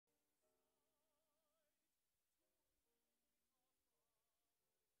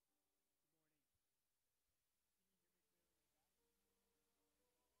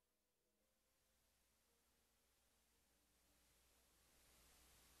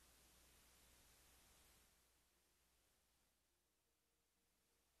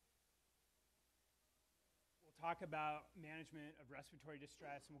talk about management of respiratory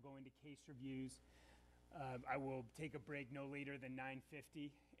distress, and we'll go into case reviews. I will take a break no later than 9:50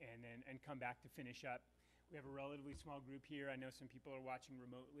 and come back to finish up. We have a relatively small group here. I know some people are watching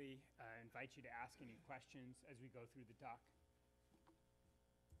remotely. I invite you to ask any questions as we go through the talk.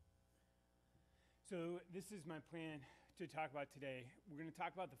 So this is my plan to talk about today. We're going to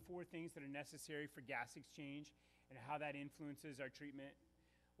talk about the 4 things that are necessary for gas exchange and how that influences our treatment.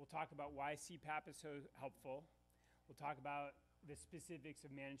 We'll talk about why CPAP is so helpful. We'll talk about the specifics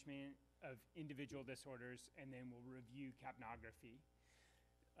of management of individual disorders, and then we'll review capnography.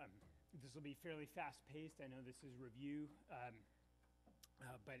 This will be fairly fast-paced. I know this is review,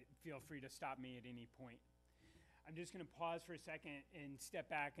 but feel free to stop me at any point. I'm just going to pause for a second and step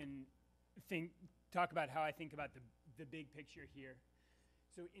back and talk about how I think about the big picture here.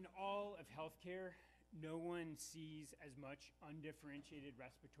 So in all of healthcare, no one sees as much undifferentiated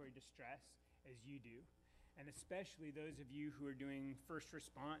respiratory distress as you do, and especially those of you who are doing first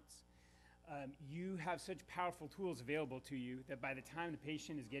response. You have such powerful tools available to you that by the time the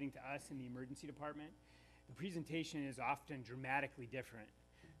patient is getting to us in the emergency department, the presentation is often dramatically different.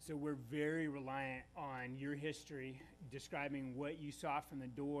 So we're very reliant on your history, describing what you saw from the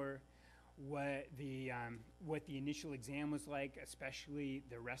door, what the initial exam was like, especially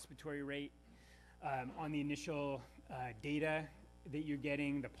the respiratory rate, on the initial data that you're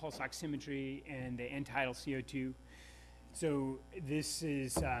getting, the pulse oximetry and the end tidal CO2. So this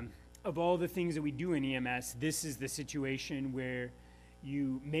is, of all the things that we do in EMS, this is the situation where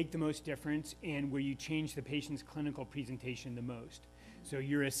you make the most difference and where you change the patient's clinical presentation the most. So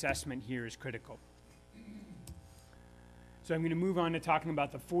your assessment here is critical. So I'm going to move on to talking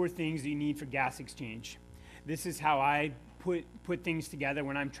about the 4 things that you need for gas exchange. This is how I put things together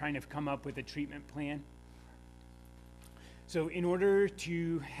when I'm trying to come up with a treatment plan. So in order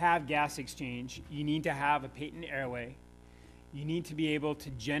to have gas exchange, you need to have a patent airway. You need to be able to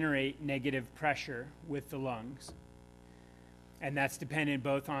generate negative pressure with the lungs. And that's dependent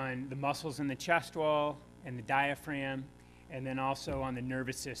both on the muscles in the chest wall and the diaphragm, and then also on the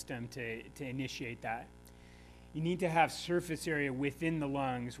nervous system to initiate that. You need to have surface area within the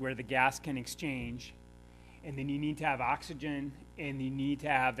lungs where the gas can exchange, and then you need to have oxygen, and you need to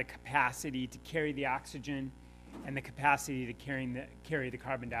have the capacity to carry the oxygen and the capacity to carry the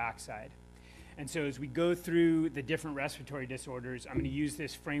carbon dioxide. And so as we go through the different respiratory disorders, I'm going to use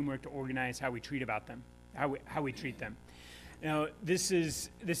this framework to organize how we treat them. Now, this is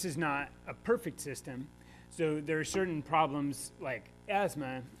not a perfect system. So there are certain problems like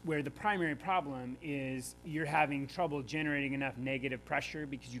asthma where the primary problem is you're having trouble generating enough negative pressure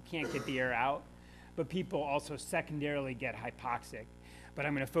because you can't get the air out. But people also secondarily get hypoxic. But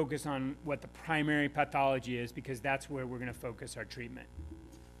I'm going to focus on what the primary pathology is because that's where we're going to focus our treatment.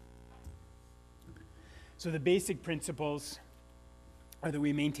 So the basic principles are that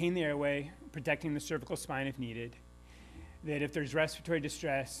we maintain the airway, protecting the cervical spine if needed, that if there's respiratory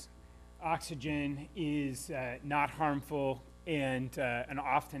distress, oxygen is not harmful and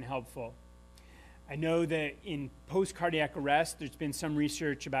often helpful. I know that in post-cardiac arrest, there's been some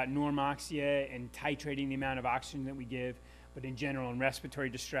research about normoxia and titrating the amount of oxygen that we give, but in general, in respiratory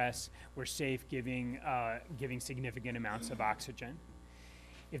distress, we're safe giving significant amounts of oxygen.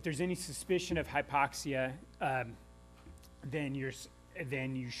 If there's any suspicion of hypoxia, then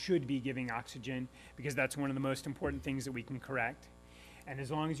you should be giving oxygen because that's one of the most important things that we can correct. And as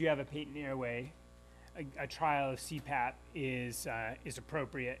long as you have a patent airway, a trial of CPAP is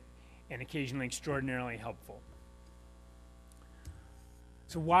appropriate and occasionally extraordinarily helpful.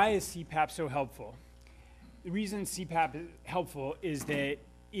 So why is CPAP so helpful? The reason CPAP is helpful is that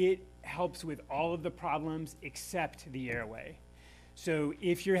it helps with all of the problems except the airway. So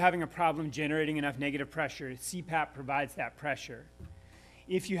if you're having a problem generating enough negative pressure, CPAP provides that pressure.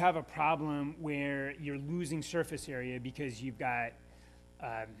 If you have a problem where you're losing surface area because you've got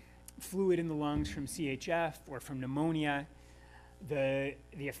fluid in the lungs from CHF or from pneumonia, the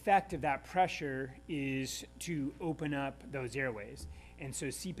effect of that pressure is to open up those airways. And so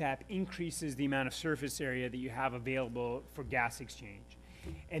CPAP increases the amount of surface area that you have available for gas exchange.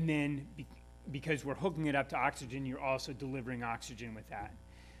 And then because we're hooking it up to oxygen, you're also delivering oxygen with that.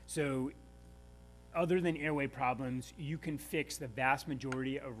 So other than airway problems, you can fix the vast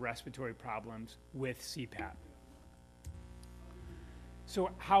majority of respiratory problems with CPAP. So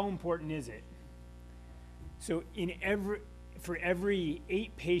how important is it? So for every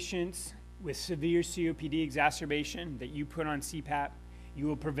 8 patients with severe COPD exacerbation that you put on CPAP, you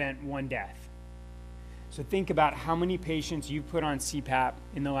will prevent 1 death. So think about how many patients you've put on CPAP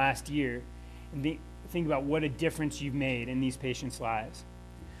in the last year, and think about what a difference you've made in these patients' lives.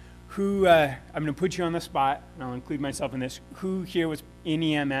 I'm going to put you on the spot, and I'll include myself in this. Who here was in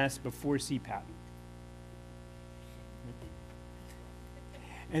EMS before CPAP?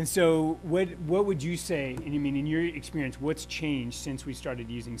 And so what would you say, and I mean, in your experience, what's changed since we started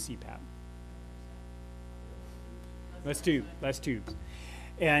using CPAP? Less tubes.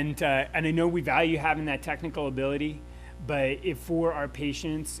 And I know we value having that technical ability, but for our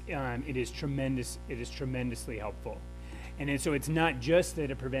patients, it is tremendously helpful. And so it's not just that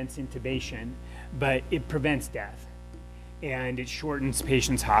it prevents intubation, but it prevents death, and it shortens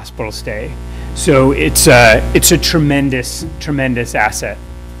patients' hospital stay. So it's a tremendous asset.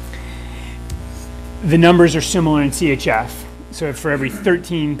 The numbers are similar in CHF. So for every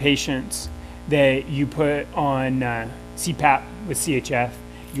 13 patients that you put on CPAP with CHF,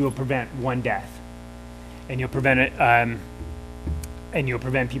 you will prevent one death, and you'll prevent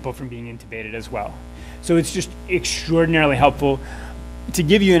people from being intubated as well. So it's just extraordinarily helpful. To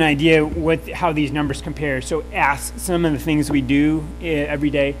give you an idea how these numbers compare, so ask some of the things we do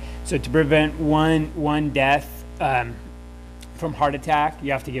every day. So to prevent one death from heart attack,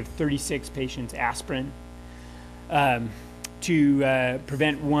 you have to give 36 patients aspirin. To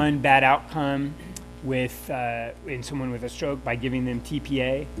prevent one bad outcome in someone with a stroke by giving them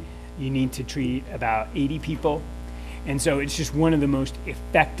TPA, you need to treat about 80 people. And so it's just one of the most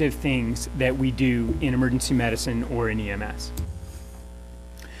effective things that we do in emergency medicine or in EMS.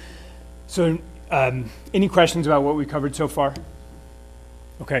 So any questions about what we covered so far?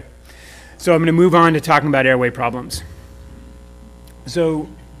 Okay. So I'm going to move on to talking about airway problems. So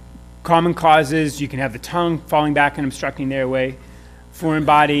common causes, you can have the tongue falling back and obstructing the airway, foreign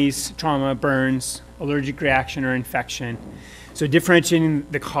bodies, trauma, burns, allergic reaction or infection. So differentiating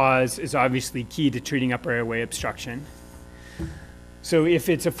the cause is obviously key to treating upper airway obstruction. So if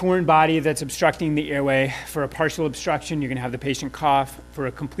it's a foreign body that's obstructing the airway, for a partial obstruction, you're going to have the patient cough. For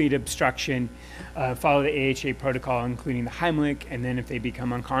a complete obstruction, follow the AHA protocol, including the Heimlich, and then if they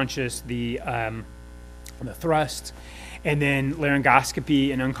become unconscious, the thrust, and then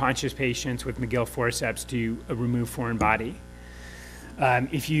laryngoscopy in unconscious patients with McGill forceps to remove foreign body.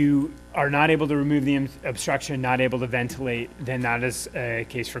 If you are not able to remove the obstruction, not able to ventilate, then that is a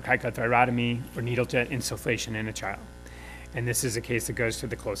case for cricothyrotomy or needle jet insufflation in a child. And this is a case that goes to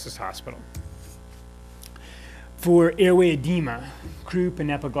the closest hospital. For airway edema, croup and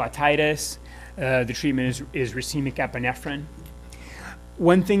epiglottitis, the treatment is racemic epinephrine.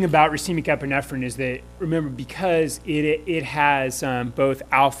 One thing about racemic epinephrine is that, remember, because it has both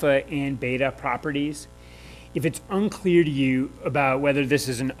alpha and beta properties, if it's unclear to you about whether this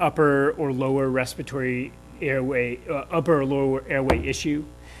is an upper or lower respiratory airway, upper or lower airway issue,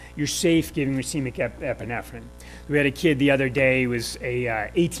 you're safe giving racemic epinephrine. We had a kid the other day, he was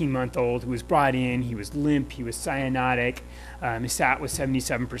a 18-month-old who was brought in. He was limp, he was cyanotic, his sat was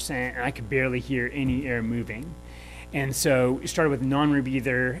 77%, and I could barely hear any air moving. And so we started with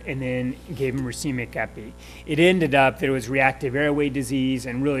non-rebreather and then gave him racemic epi. It ended up that it was reactive airway disease,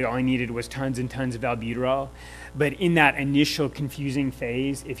 and really all I needed was tons and tons of albuterol. But in that initial confusing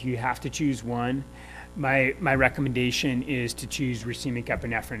phase, if you have to choose one, my recommendation is to choose racemic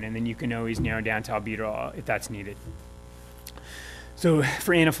epinephrine, and then you can always narrow down to albuterol if that's needed. So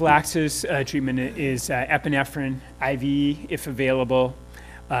for anaphylaxis, treatment is epinephrine, IV if available,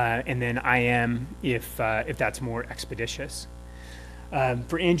 and then IM if that's more expeditious.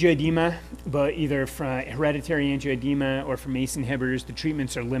 For angioedema, but either from hereditary angioedema or from ACE inhibitors, the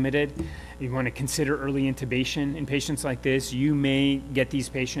treatments are limited. You want to consider early intubation in patients like this. You may get these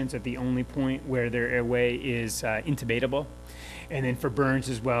patients at the only point where their airway is intubatable. And then for burns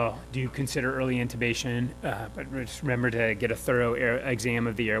as well, do consider early intubation, but just remember to get a thorough exam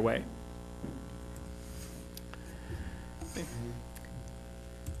of the airway.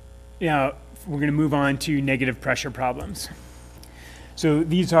 Now, we're going to move on to negative pressure problems. So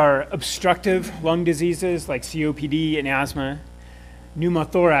these are obstructive lung diseases like COPD and asthma,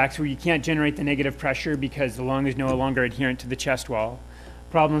 pneumothorax, where you can't generate the negative pressure because the lung is no longer adherent to the chest wall,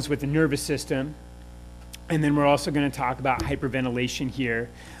 problems with the nervous system, and then we're also going to talk about hyperventilation here,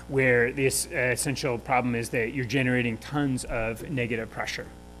 where this essential problem is that you're generating tons of negative pressure.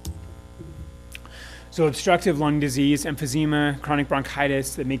 So obstructive lung disease, emphysema, chronic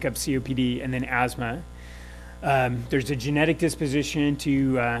bronchitis that make up COPD, and then asthma. There's a genetic disposition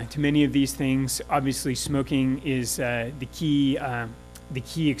to many of these things. Obviously, smoking is the key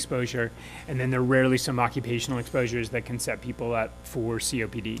exposure, and then there are rarely some occupational exposures that can set people up for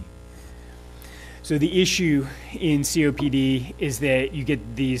COPD. So the issue in COPD is that you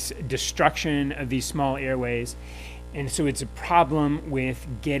get these destruction of these small airways, and so it's a problem with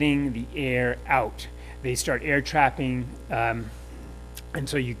getting the air out. They start air trapping and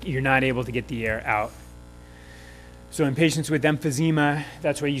so you're not able to get the air out. So in patients with emphysema,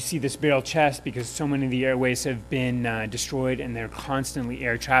 that's why you see this barrel chest, because so many of the airways have been destroyed and they're constantly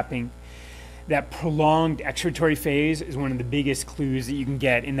air trapping. That prolonged expiratory phase is one of the biggest clues that you can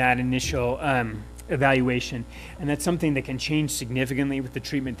get in that initial evaluation. And that's something that can change significantly with the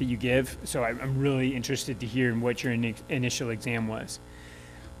treatment that you give. So I'm really interested to hear what your initial exam was.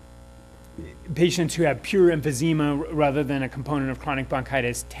 Patients who have pure emphysema rather than a component of chronic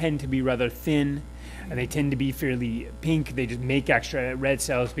bronchitis tend to be rather thin. They tend to be fairly pink. They just make extra red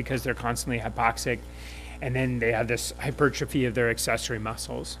cells because they're constantly hypoxic. And then they have this hypertrophy of their accessory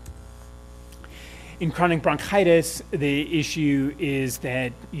muscles. In chronic bronchitis, the issue is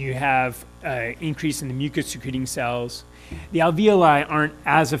that you have an increase in the mucus secreting cells. The alveoli aren't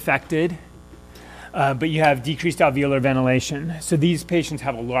as affected, but you have decreased alveolar ventilation. So these patients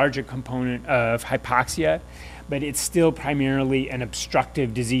have a larger component of hypoxia, but it's still primarily an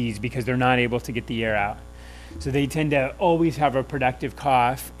obstructive disease because they're not able to get the air out. So they tend to always have a productive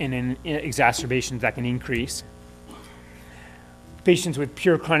cough, and in exacerbations that can increase. Patients with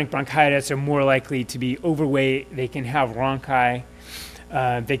pure chronic bronchitis are more likely to be overweight. They can have rhonchi.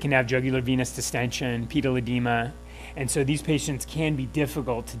 They can have jugular venous distension, pedal edema. And so these patients can be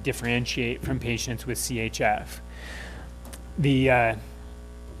difficult to differentiate from patients with CHF. The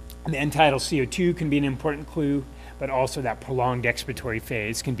end-tidal CO2 can be an important clue, but also that prolonged expiratory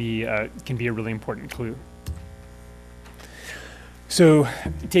phase can be a really important clue. So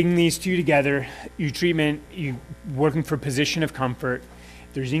taking these two together, your treatment, you working for position of comfort.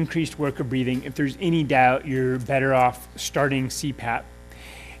 If there's increased work of breathing, if there's any doubt, you're better off starting CPAP.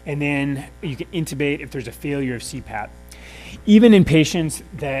 And then you can intubate if there's a failure of CPAP. Even in patients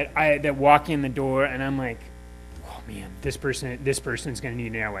that walk in the door and I'm like, oh man, this person's gonna need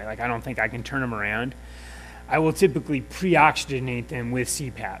an airway. Like, I don't think I can turn them around. I will typically pre-oxygenate them with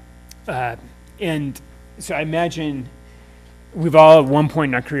CPAP. And so I imagine we've all at one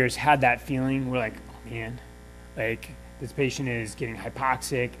point in our careers had that feeling. We're like, oh man, like this patient is getting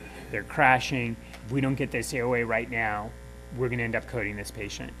hypoxic, they're crashing. If we don't get this airway right now, we're gonna end up coding this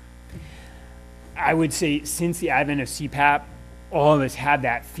patient. I would say since the advent of CPAP, all of us had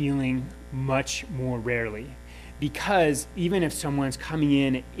that feeling much more rarely, because even if someone's coming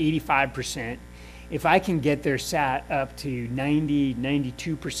in at 85%, if I can get their SAT up to 90,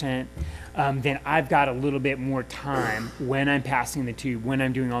 92%, then I've got a little bit more time when I'm passing the tube, when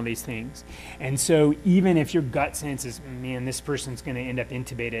I'm doing all these things. And so even if your gut sense is, man, this person's gonna end up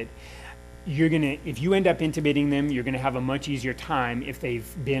intubated, if you end up intubating them, you're gonna have a much easier time if they've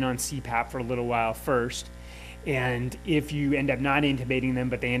been on CPAP for a little while first. And if you end up not intubating them,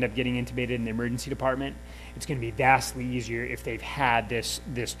 but they end up getting intubated in the emergency department, it's gonna be vastly easier if they've had this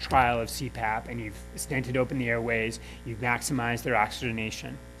trial of CPAP and you've stented open the airways, you've maximized their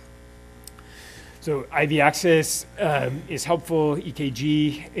oxygenation. So IV access is helpful.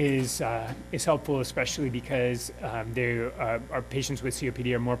 EKG is helpful, especially because our patients with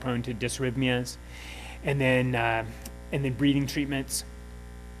COPD are more prone to dysrhythmias, and then breathing treatments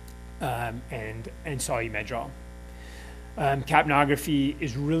and solumedrol. Capnography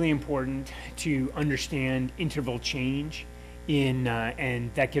is really important to understand interval change and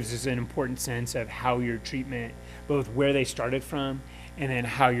that gives us an important sense of how your treatment, both where they started from and then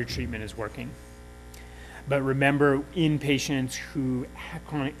how your treatment is working. But remember, in patients who have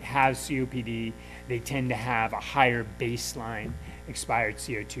COPD, they tend to have a higher baseline expired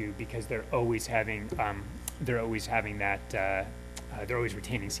CO2 because they're always having they're always retaining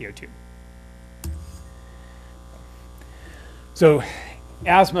CO2. So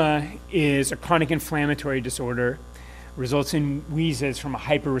asthma is a chronic inflammatory disorder, results in wheezes from a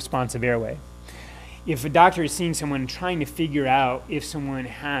hyperresponsive airway. If a doctor is seeing someone trying to figure out if someone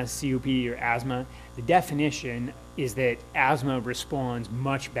has COPD or asthma, the definition is that asthma responds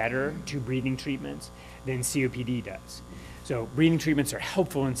much better to breathing treatments than COPD does. So breathing treatments are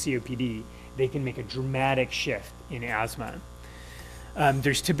helpful in COPD. They can make a dramatic shift in asthma.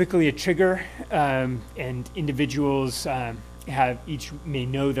 There's typically a trigger, and individuals may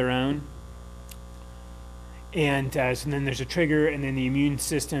know their own. And so then there's a trigger, and then the immune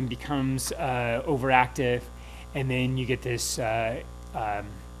system becomes overactive, and then you get this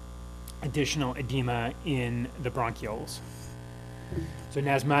additional edema in the bronchioles. So an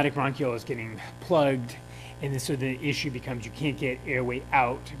asthmatic bronchiole is getting plugged, and then so the issue becomes you can't get airway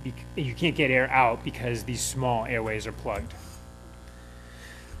out. You can't get air out because these small airways are plugged.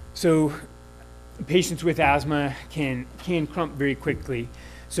 So patients with asthma can crump very quickly.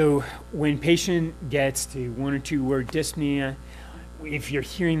 So when patient gets to 1 or 2 word dyspnea, if you're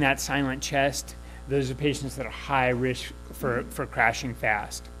hearing that silent chest, those are patients that are high risk for crashing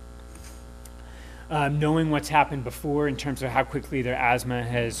fast. Knowing what's happened before in terms of how quickly their asthma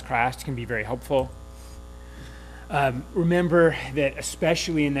has crashed can be very helpful. Remember that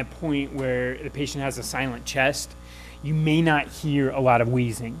especially in that point where the patient has a silent chest, you may not hear a lot of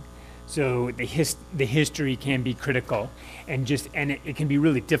wheezing. So the history can be critical, and it can be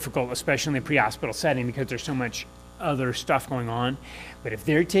really difficult, especially in the pre-hospital setting, because there's so much other stuff going on. But if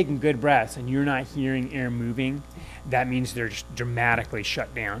they're taking good breaths and you're not hearing air moving, that means they're just dramatically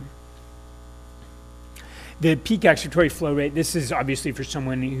shut down. The peak expiratory flow rate, this is obviously for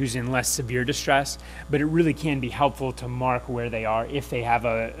someone who's in less severe distress, but it really can be helpful to mark where they are if they have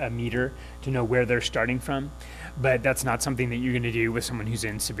a meter to know where they're starting from. But that's not something that you're going to do with someone who's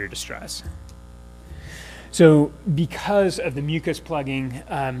in severe distress. So because of the mucus plugging,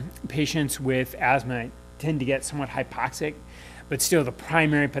 patients with asthma tend to get somewhat hypoxic, but still the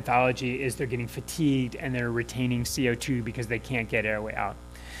primary pathology is they're getting fatigued and they're retaining CO2 because they can't get airway out.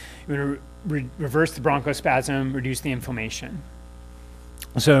 You're going to reverse the bronchospasm, reduce the inflammation.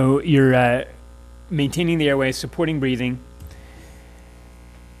 So you're maintaining the airway, supporting breathing,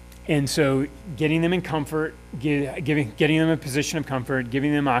 and so getting them in comfort, getting them a position of comfort,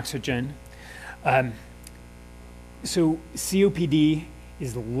 giving them oxygen. So COPD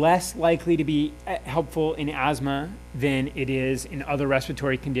is less likely to be helpful in asthma than it is in other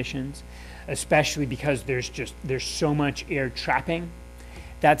respiratory conditions, especially because there's so much air trapping.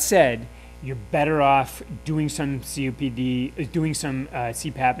 That said, you're better off doing some COPD, doing some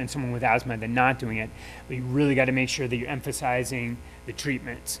CPAP in someone with asthma than not doing it. But you really got to make sure that you're emphasizing the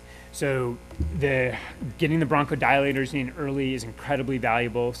treatments. So getting the bronchodilators in early is incredibly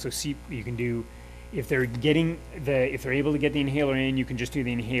valuable. So you can do, if they're able to get the inhaler in, you can just do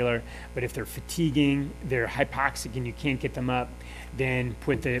the inhaler. But if they're fatiguing, they're hypoxic, and you can't get them up, then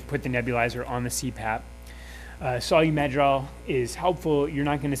put the nebulizer on the CPAP. Solumedrol is helpful. You're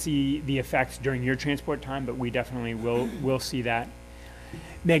not going to see the effects during your transport time, but we definitely will see that.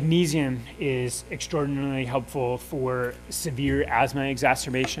 Magnesium is extraordinarily helpful for severe asthma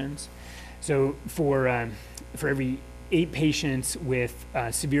exacerbations. So for every 8 patients with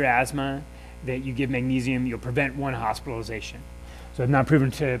severe asthma that you give magnesium, you'll prevent 1 hospitalization. So it's not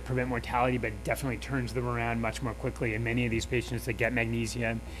proven to prevent mortality, but it definitely turns them around much more quickly. And many of these patients that get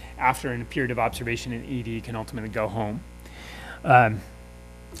magnesium after a period of observation in ED can ultimately go home.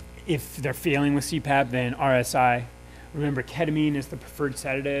 If they're failing with CPAP, then RSI. Remember, ketamine is the preferred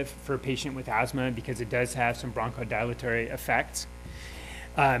sedative for a patient with asthma because it does have some bronchodilatory effects.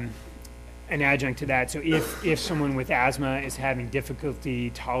 An adjunct to that, so if someone with asthma is having difficulty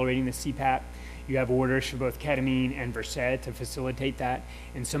tolerating the CPAP, you have orders for both ketamine and Versed to facilitate that.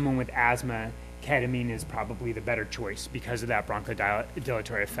 And someone with asthma, ketamine is probably the better choice because of that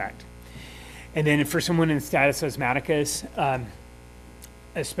bronchodilatory effect. And then for someone in status asthmaticus,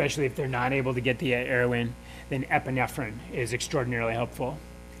 especially if they're not able to get the air in, then epinephrine is extraordinarily helpful.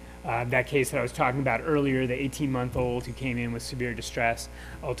 That case that I was talking about earlier, the 18-month-old who came in with severe distress,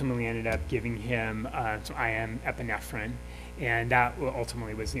 ultimately ended up giving him some IM epinephrine, and that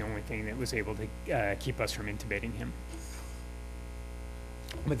ultimately was the only thing that was able to keep us from intubating him.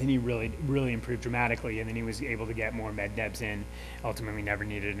 But then he really improved dramatically, and then he was able to get more med nebs in, ultimately never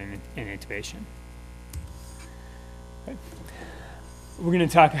needed an intubation. Okay. We're going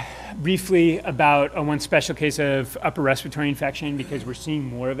to talk briefly about one special case of upper respiratory infection because we're seeing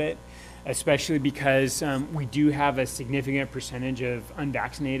more of it, especially because we do have a significant percentage of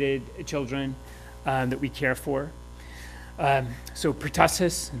unvaccinated children that we care for. So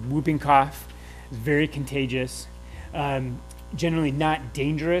pertussis, whooping cough, is very contagious. Generally not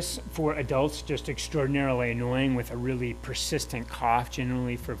dangerous for adults, just extraordinarily annoying with a really persistent cough,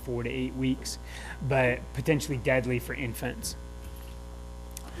 generally for 4 to 8 weeks, but potentially deadly for infants.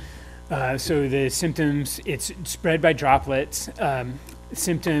 So the symptoms, it's spread by droplets.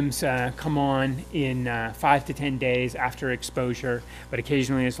 Symptoms come on in 5 to 10 days after exposure, but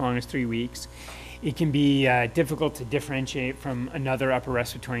occasionally as long as 3 weeks. It can be difficult to differentiate from another upper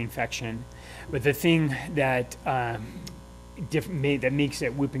respiratory infection, but the thing that that makes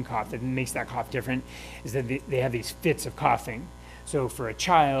it whooping cough, that makes that cough different, is that they have these fits of coughing. So for a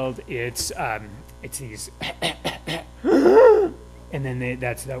child, it's these and then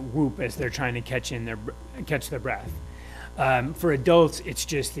that's the whoop as they're trying to catch their breath. For adults, it's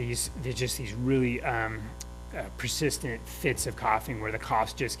just these really persistent fits of coughing where the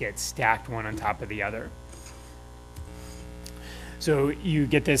coughs just get stacked one on top of the other. So you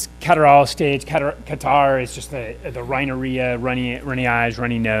get this catarrhal stage. Catarrh is just the rhinorrhea, runny eyes,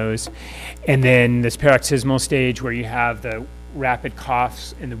 runny nose. And then this paroxysmal stage where you have the rapid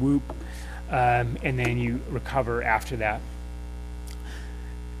coughs and the whoop. and then you recover after that.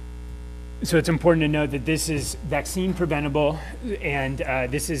 So it's important to note that this is vaccine preventable, and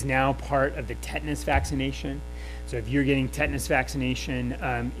this is now part of the tetanus vaccination. So if you're getting tetanus vaccination,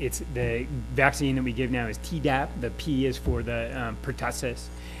 it's the vaccine that we give now is Tdap. The P is for the pertussis.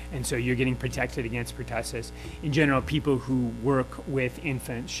 And so you're getting protected against pertussis. In general, people who work with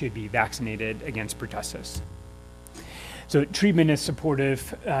infants should be vaccinated against pertussis. So treatment is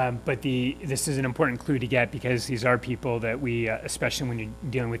supportive, but this is an important clue to get, because these are people that we, especially when you're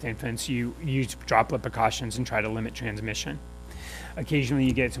dealing with infants, you use droplet precautions and try to limit transmission. Occasionally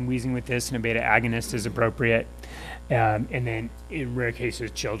you get some wheezing with this, and a beta agonist is appropriate. And then in rare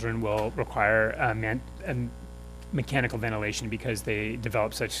cases, children will require mechanical ventilation because they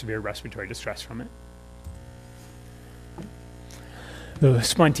develop such severe respiratory distress from it. The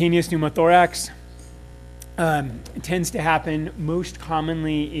spontaneous pneumothorax tends to happen most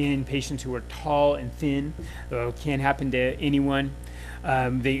commonly in patients who are tall and thin, though it can happen to anyone.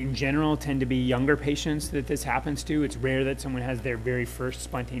 They, in general, tend to be younger patients that this happens to. It's rare that someone has their very first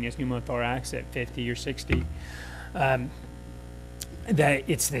spontaneous pneumothorax at 50 or 60. That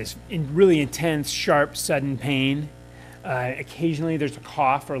it's this really intense, sharp, sudden pain. Occasionally there's a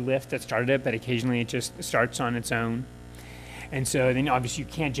cough or lift that started it, but occasionally it just starts on its own. And so then obviously you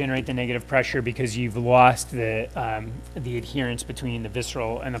can't generate the negative pressure because you've lost the adherence between the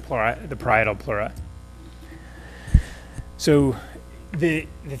visceral and the parietal pleura. So the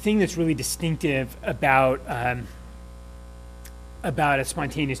thing that's really distinctive about a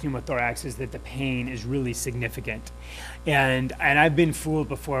spontaneous pneumothorax is that the pain is really significant. And I've been fooled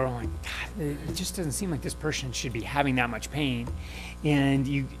before. I'm like, God, it just doesn't seem like this person should be having that much pain. And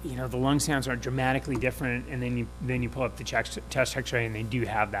you know, the lung sounds are dramatically different, and then you pull up the chest X-ray, and they do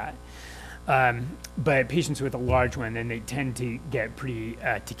have that. But patients with a large one, then they tend to get pretty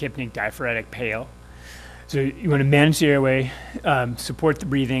tachypnic, diaphoretic, pale. So you want to manage the airway, support the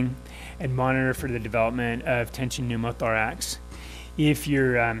breathing, and monitor for the development of tension pneumothorax.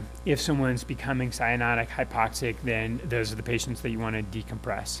 If someone's becoming cyanotic, hypoxic, then those are the patients that you want to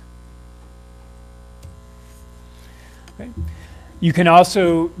decompress. Okay. You can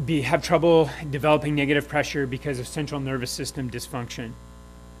also have trouble developing negative pressure because of central nervous system dysfunction.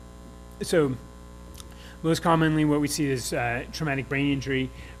 So most commonly what we see is traumatic brain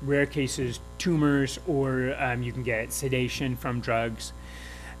injury, rare cases tumors, or you can get sedation from drugs.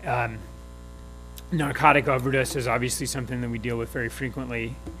 Narcotic overdose is obviously something that we deal with very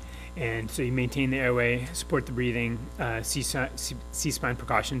frequently. And so you maintain the airway, support the breathing, C-spine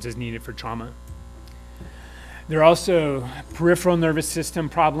precautions as needed for trauma. There are also peripheral nervous system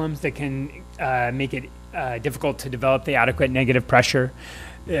problems that can make it difficult to develop the adequate negative pressure.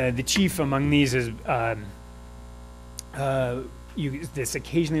 The chief among these is this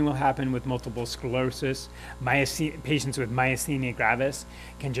occasionally will happen with multiple sclerosis. Patients with myasthenia gravis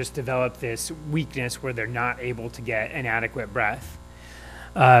can just develop this weakness where they're not able to get an adequate breath.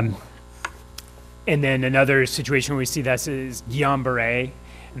 And then another situation where we see this is Guillain-Barré,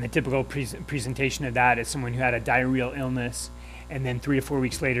 and the typical presentation of that is someone who had a diarrheal illness, and then 3 to 4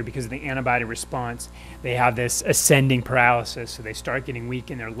 weeks later, because of the antibody response, they have this ascending paralysis, so they start getting weak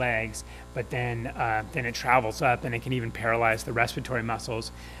in their legs, but then it travels up, and it can even paralyze the respiratory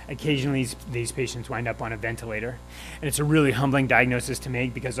muscles. Occasionally, these patients wind up on a ventilator. And it's a really humbling diagnosis to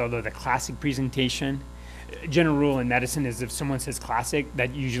make, because although the classic presentation, general rule in medicine is if someone says classic,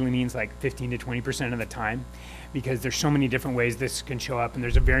 that usually means like 15 to 20% of the time, because there's so many different ways this can show up, and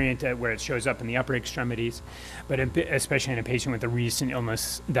there's a variant where it shows up in the upper extremities, but especially in a patient with a recent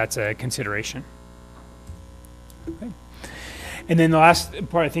illness, that's a consideration. Okay. And then the last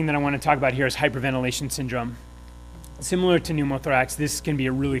thing that I want to talk about here is hyperventilation syndrome. Similar to pneumothorax, this can be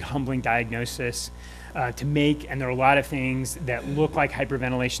a really humbling diagnosis to make, and there are a lot of things that look like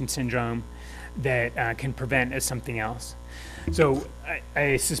hyperventilation syndrome that can prevent as something else. So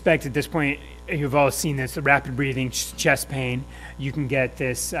I suspect at this point you've all seen this, the rapid breathing, chest pain. You can get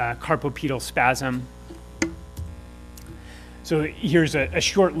this carpopedal spasm. So here's a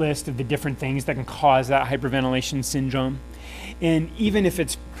short list of the different things that can cause that hyperventilation syndrome. And even if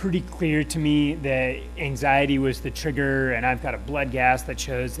it's pretty clear to me that anxiety was the trigger, and I've got a blood gas that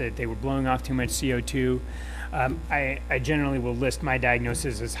shows that they were blowing off too much CO2, I generally will list my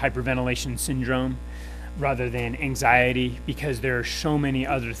diagnosis as hyperventilation syndrome rather than anxiety, because there are so many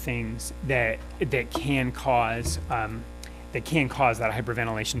other things that can cause that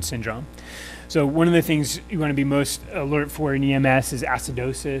hyperventilation syndrome. So one of the things you want to be most alert for in EMS is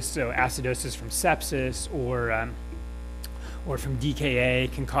acidosis. So acidosis from sepsis or from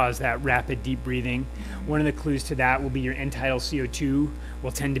DKA can cause that rapid deep breathing. One of the clues to that will be your end tidal CO2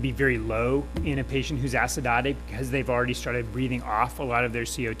 will tend to be very low in a patient who's acidotic because they've already started breathing off a lot of their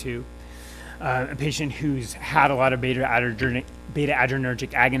CO2. A patient who's had a lot of beta-adrenergic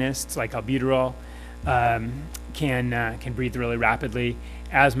agonists like albuterol can breathe really rapidly.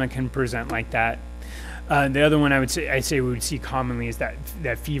 Asthma can present like that. The other one I say we would see commonly is that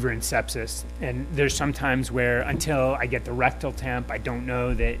fever and sepsis. And there's sometimes where until I get the rectal temp, I don't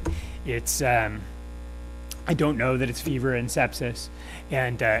know that it's fever and sepsis,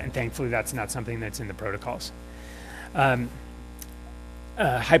 and thankfully that's not something that's in the protocols.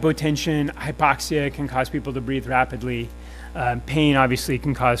 Hypotension, hypoxia can cause people to breathe rapidly. Pain obviously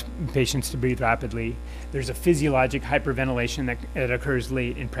can cause patients to breathe rapidly. There's a physiologic hyperventilation that occurs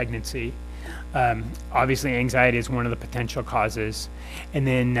late in pregnancy. Obviously anxiety is one of the potential causes. And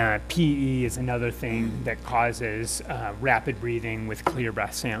then PE is another thing that causes rapid breathing with clear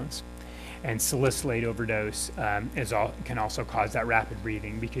breath sounds. And salicylate overdose can also cause that rapid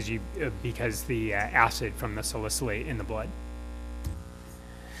breathing because the acid from the salicylate in the blood.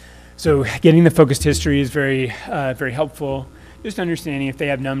 So getting the focused history is very helpful. Just understanding if they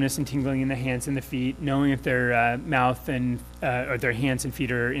have numbness and tingling in the hands and the feet, knowing if their mouth and or their hands and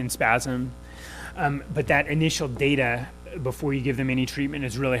feet are in spasm. But that initial data before you give them any treatment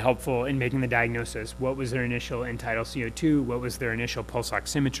is really helpful in making the diagnosis. What was their initial end tidal CO2? What was their initial pulse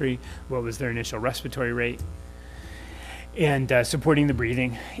oximetry? What was their initial respiratory rate? And supporting the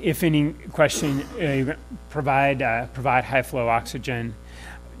breathing. If any question, provide high flow oxygen.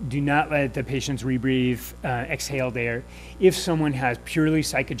 Do not let the patients rebreathe exhaled air. If someone has purely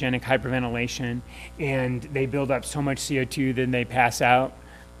psychogenic hyperventilation and they build up so much CO2 then they pass out,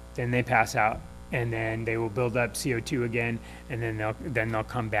 and then they will build up CO2 again, and then they'll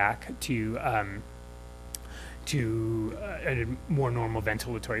come back to a more normal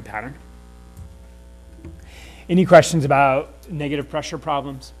ventilatory pattern. Any questions about negative pressure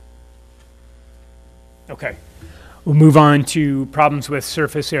problems? Okay. We'll move on to problems with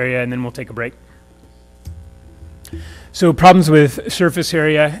surface area, and then we'll take a break. So problems with surface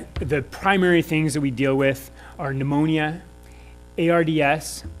area, the primary things that we deal with are pneumonia,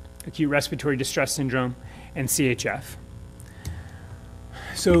 ARDS, acute respiratory distress syndrome, and CHF.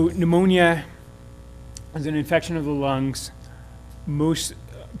 So pneumonia is an infection of the lungs. Most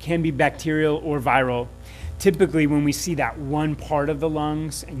can be bacterial or viral. Typically, when we see that one part of the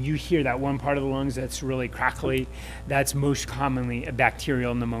lungs, and you hear that one part of the lungs that's really crackly, that's most commonly a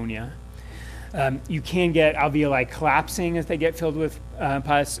bacterial pneumonia. You can get alveoli collapsing as they get filled with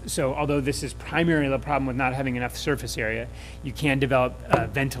pus. So although this is primarily the problem with not having enough surface area, you can develop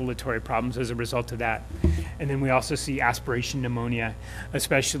ventilatory problems as a result of that. And then we also see aspiration pneumonia,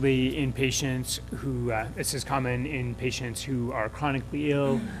 especially in patients who, this is common in patients who are chronically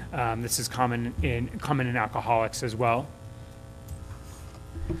ill. This is common in alcoholics as well.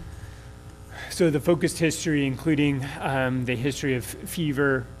 So the focused history, including the history of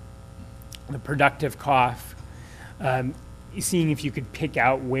fever, the productive cough, seeing if you could pick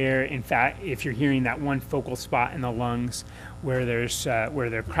out where, in fact, if you're hearing that one focal spot in the lungs where there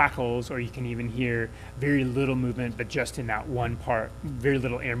are crackles, or you can even hear very little movement, but just in that one part, very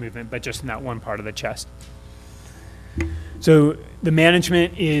little air movement, but just in that one part of the chest. So the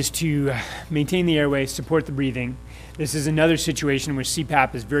management is to maintain the airway, support the breathing. This is another situation where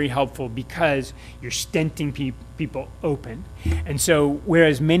CPAP is very helpful because you're stenting people open. And so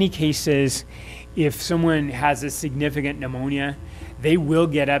whereas many cases, if someone has a significant pneumonia, they will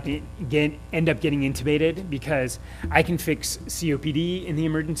end up getting intubated, because I can fix COPD in the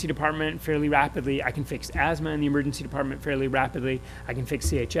emergency department fairly rapidly. I can fix asthma in the emergency department fairly rapidly. I can fix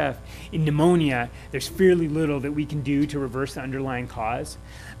CHF. In pneumonia, there's fairly little that we can do to reverse the underlying cause.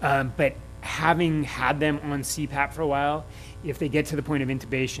 But having had them on CPAP for a while, if they get to the point of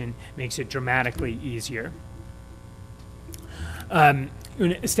intubation, makes it dramatically easier.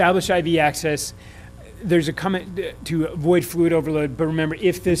 Establish IV access. There's a comment to avoid fluid overload, but remember,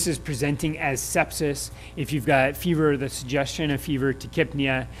 if this is presenting as sepsis, if you've got fever, the suggestion of fever,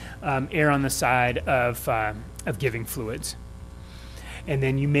 tachypnea, err on the side of giving fluids. And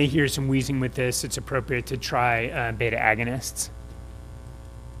then you may hear some wheezing with this. It's appropriate to try beta agonists.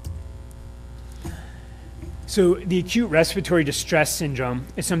 So the acute respiratory distress syndrome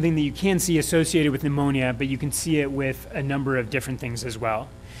is something that you can see associated with pneumonia, but you can see it with a number of different things as well.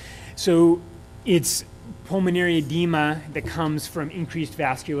 So it's pulmonary edema that comes from increased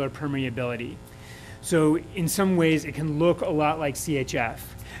vascular permeability. So in some ways, it can look a lot like CHF.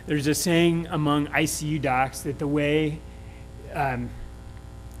 There's a saying among ICU docs that the way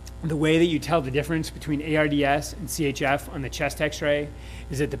the way that you tell the difference between ARDS and CHF on the chest x-ray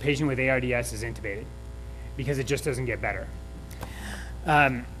is that the patient with ARDS is intubated because it just doesn't get better.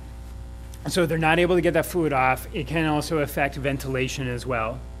 So they're not able to get that fluid off. It can also affect ventilation as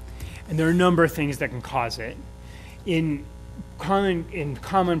well. And there are a number of things that can cause it. In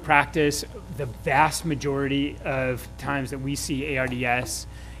common practice, the vast majority of times that we see ARDS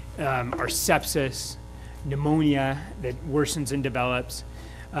are sepsis, pneumonia that worsens and develops,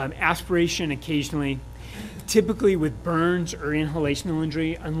 aspiration occasionally. Typically with burns or inhalational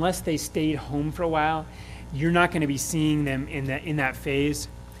injury, unless they stayed home for a while, you're not going to be seeing them in that phase.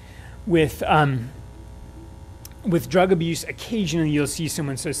 With drug abuse, occasionally you'll see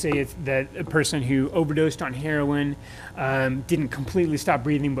someone, so say it's a person who overdosed on heroin, didn't completely stop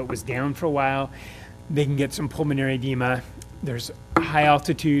breathing but was down for a while, they can get some pulmonary edema. There's high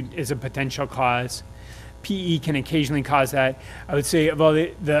altitude is a potential cause. PE can occasionally cause that. I would say of all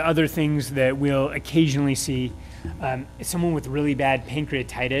the other things that we'll occasionally see, someone with really bad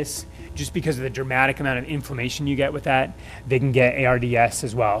pancreatitis, just because of the dramatic amount of inflammation you get with that, they can get ARDS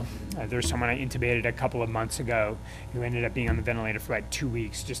as well. There's someone I intubated a couple of months ago who ended up being on the ventilator for like 2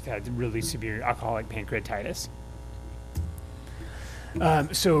 weeks, just had really severe alcoholic pancreatitis.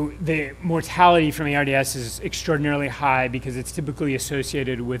 So the mortality from ARDS is extraordinarily high because it's typically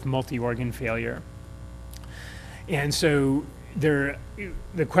associated with multi-organ failure. And so the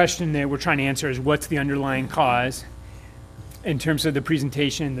question that we're trying to answer is what's the underlying cause? In terms of the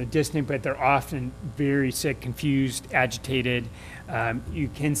presentation, the distant, but they're often very sick, confused, agitated. You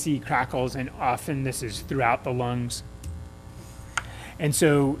can see crackles, and often this is throughout the lungs. And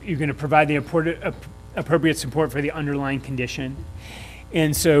so you're going to provide the appropriate support for the underlying condition.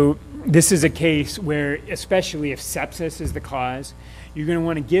 And so this is a case where, especially if sepsis is the cause, you're going to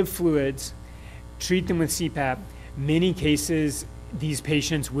want to give fluids, treat them with CPAP. Many cases, these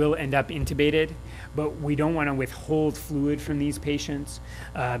patients will end up intubated, but we don't want to withhold fluid from these patients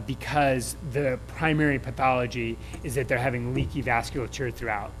because the primary pathology is that they're having leaky vasculature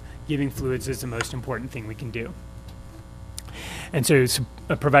throughout. Giving fluids is the most important thing we can do. And so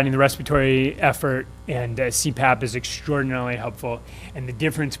providing the respiratory effort and CPAP is extraordinarily helpful. And the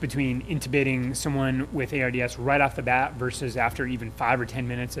difference between intubating someone with ARDS right off the bat versus after even 5 or 10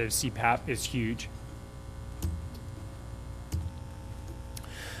 minutes of CPAP is huge.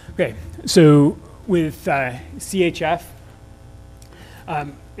 Okay, so with CHF,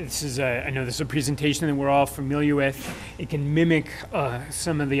 this is I know this is a presentation that we're all familiar with. It can mimic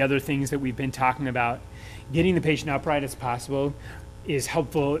some of the other things that we've been talking about. Getting the patient upright as possible is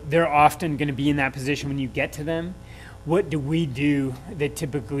helpful. They're often going to be in that position when you get to them. What do we do that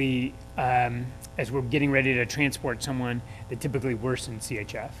typically, as we're getting ready to transport someone, that typically worsens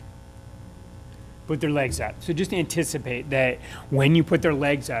CHF? Put their legs up. So just anticipate that when you put their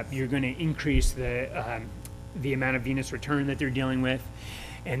legs up, you're going to increase the amount of venous return that they're dealing with.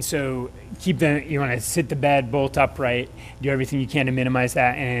 And so you want to sit the bed bolt upright, do everything you can to minimize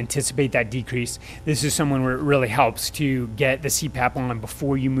that and anticipate that decrease. This is someone where it really helps to get the CPAP on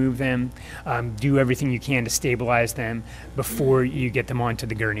before you move them, do everything you can to stabilize them before you get them onto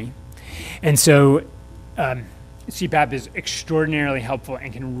the gurney. And so CPAP is extraordinarily helpful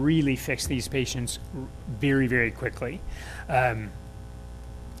and can really fix these patients very, very quickly. If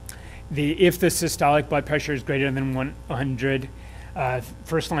the systolic blood pressure is greater than 100,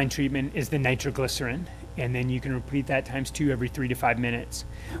 first line treatment is the nitroglycerin, and then you can repeat that ×2 every 3 to 5 minutes,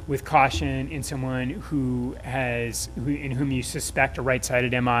 with caution in someone in whom you suspect a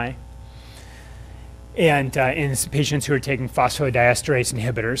right-sided MI, and in patients who are taking phosphodiesterase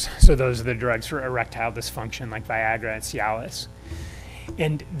inhibitors. So those are the drugs for erectile dysfunction like Viagra and Cialis.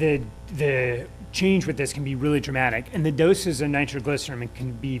 And the change with this can be really dramatic, and the doses of nitroglycerin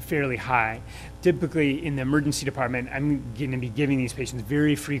can be fairly high. Typically in the emergency department, I'm going to be giving these patients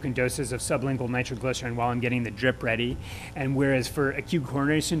very frequent doses of sublingual nitroglycerin while I'm getting the drip ready. And whereas for acute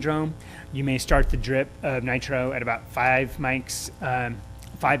coronary syndrome, you may start the drip of nitro at about 5 mics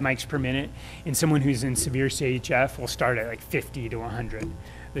per minute. In someone who's in severe CHF, we'll start at like 50 to 100.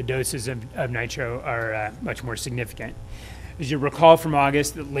 The doses of nitro are much more significant. As you recall from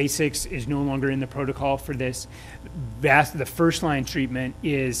August, that Lasix is no longer in the protocol for this. The first line treatment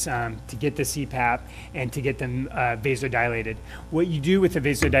is to get the CPAP and to get them vasodilated. What you do with the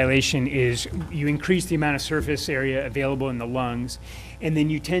vasodilation is you increase the amount of surface area available in the lungs, and then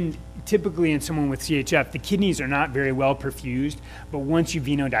you typically in someone with CHF, the kidneys are not very well perfused, but once you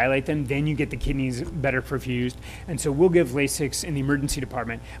venodilate them, then you get the kidneys better perfused. And so we'll give Lasix in the emergency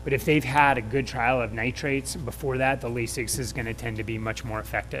department, but if they've had a good trial of nitrates before that, the Lasix is going to tend to be much more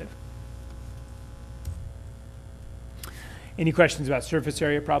effective. Any questions about surface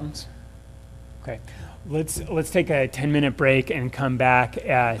area problems? Okay, let's take a 10-minute break and come back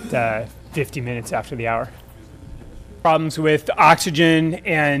at 50 minutes after the hour. Problems with oxygen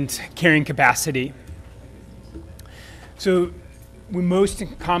and carrying capacity. So we most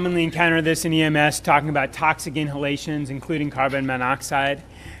commonly encounter this in EMS, talking about toxic inhalations, including carbon monoxide,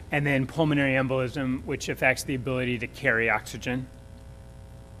 and then pulmonary embolism, which affects the ability to carry oxygen.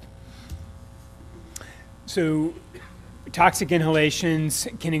 So toxic inhalations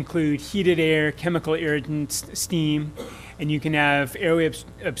can include heated air, chemical irritants, steam, and you can have airway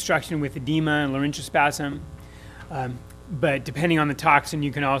obstruction with edema and laryngospasm. But depending on the toxin,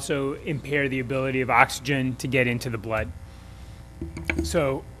 you can also impair the ability of oxygen to get into the blood.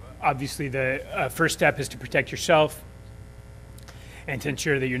 So obviously the first step is to protect yourself and to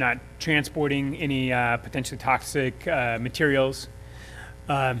ensure that you're not transporting any potentially toxic materials.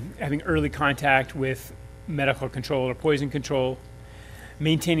 Having early contact with medical control or poison control,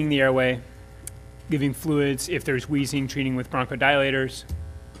 maintaining the airway, giving fluids if there's wheezing, treating with bronchodilators.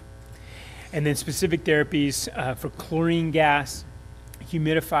 And then specific therapies for chlorine gas,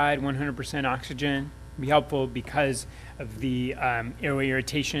 humidified 100% oxygen, be helpful because of the airway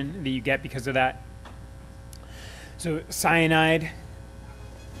irritation that you get because of that. So cyanide,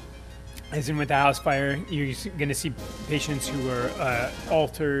 as in with the house fire, you're going to see patients who are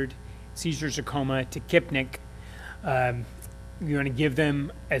altered, seizures or coma, tachypnic. You want to give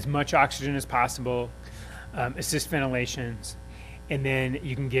them as much oxygen as possible, assist ventilations, and then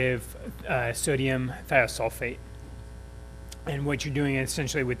you can give sodium thiosulfate. And what you're doing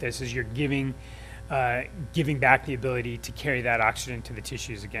essentially with this is you're giving back the ability to carry that oxygen to the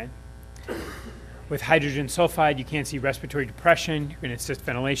tissues again. With hydrogen sulfide, you can't see respiratory depression. You're going to assist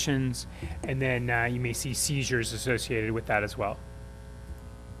ventilations, and then you may see seizures associated with that as well.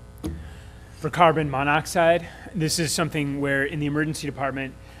 For carbon monoxide, this is something where in the emergency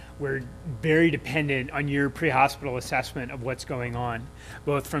department, we're very dependent on your pre-hospital assessment of what's going on,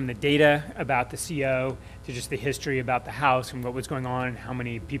 both from the data about the CO to just the history about the house and what was going on and how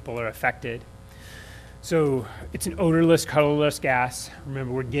many people are affected. So it's an odorless, colorless gas.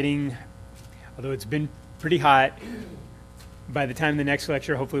 Remember, we're getting, although it's been pretty hot, by the time the next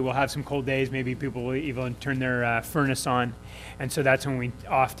lecture, hopefully we'll have some cold days. Maybe people will even turn their furnace on. And so that's when we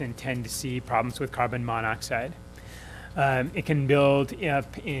often tend to see problems with carbon monoxide. It can build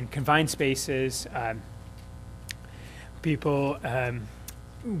up in confined spaces. People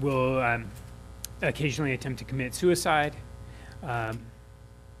will occasionally attempt to commit suicide. And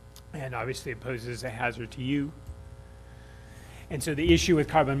obviously it poses a hazard to you. And so the issue with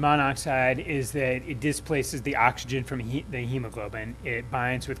carbon monoxide is that it displaces the oxygen from the hemoglobin. It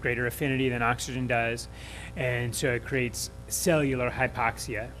binds with greater affinity than oxygen does, and so it creates cellular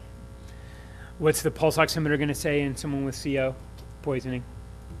hypoxia. What's the pulse oximeter going to say in someone with CO poisoning?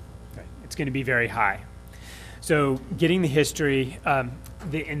 Okay. It's going to be very high. So getting the history, and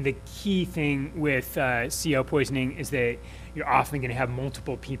the key thing with CO poisoning is that you're often going to have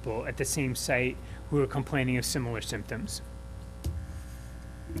multiple people at the same site who are complaining of similar symptoms.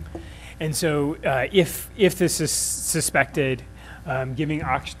 And so if this is suspected, giving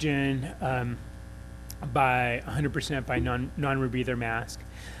oxygen by 100% by non-rebreather mask,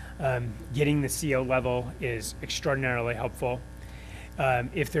 getting the CO level is extraordinarily helpful.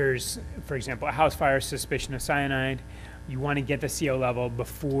 If there's, for example, a house fire suspicion of cyanide, you want to get the CO level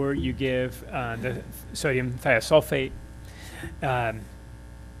before you give the sodium thiosulfate. And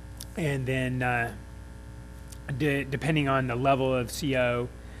then depending on the level of CO,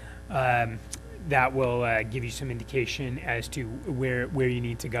 that will give you some indication as to where you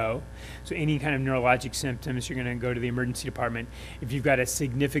need to go. So any kind of neurologic symptoms, you're going to go to the emergency department. If you've got a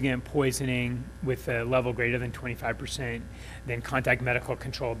significant poisoning with a level greater than 25%, then contact medical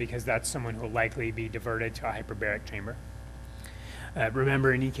control because that's someone who will likely be diverted to a hyperbaric chamber.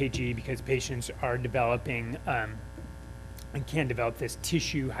 Remember in EKG, because patients are developing and can develop this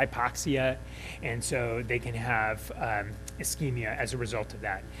tissue hypoxia, and so they can have ischemia as a result of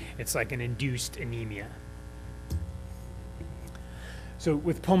that. It's like an induced anemia. So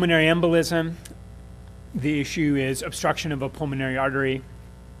with pulmonary embolism, the issue is obstruction of a pulmonary artery.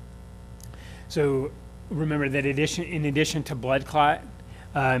 So remember that in addition to blood clot,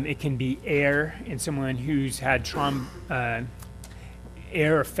 it can be air in someone who's had trauma,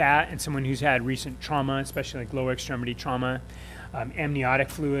 air or fat in someone who's had recent trauma, especially like lower extremity trauma, amniotic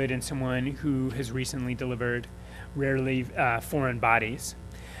fluid in someone who has recently delivered, rarely foreign bodies.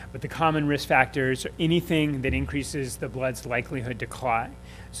 But the common risk factors are anything that increases the blood's likelihood to clot.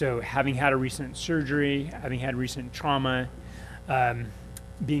 So having had a recent surgery, having had recent trauma,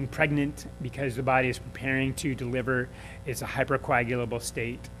 being pregnant because the body is preparing to deliver is a hypercoagulable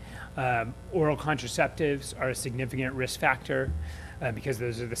state. Oral contraceptives are a significant risk factor because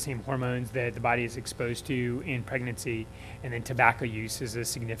those are the same hormones that the body is exposed to in pregnancy. And then tobacco use is a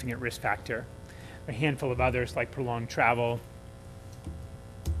significant risk factor. A handful of others like prolonged travel.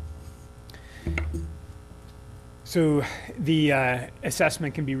 So the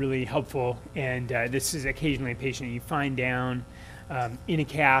assessment can be really helpful, and this is occasionally a patient you find down in a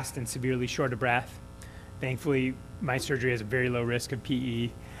cast and severely short of breath. Thankfully, my surgery has a very low risk of PE,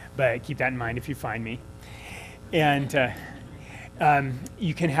 but keep that in mind if you find me. And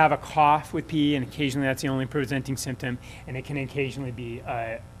you can have a cough with PE, and occasionally that's the only presenting symptom, and it can occasionally be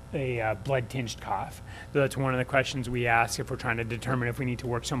a blood-tinged cough. So that's one of the questions we ask if we're trying to determine if we need to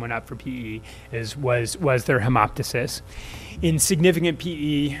work someone up for PE is, was there hemoptysis? In significant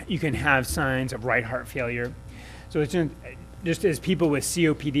PE, you can have signs of right heart failure. So it's just as people with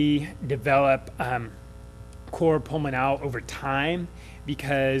COPD develop cor pulmonale over time,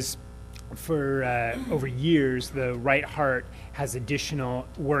 because for over years, the right heart has additional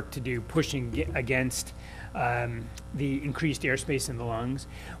work to do pushing against the increased airspace in the lungs.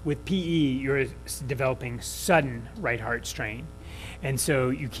 With PE, you're developing sudden right heart strain. And so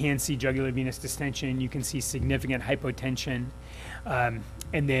you can see jugular venous distension, you can see significant hypotension, and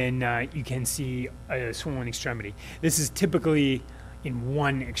then you can see a swollen extremity. This is typically in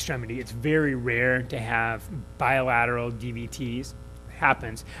one extremity. It's very rare to have bilateral DVTs.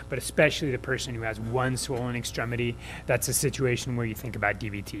 Happens, but especially the person who has one swollen extremity, that's a situation where you think about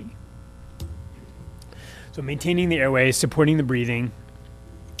DVT. So maintaining the airway, supporting the breathing.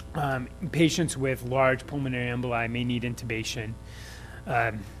 Patients with large pulmonary emboli may need intubation.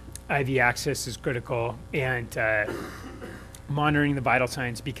 IV access is critical, and monitoring the vital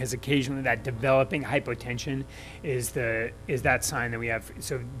signs, because occasionally that developing hypotension is that sign that we have.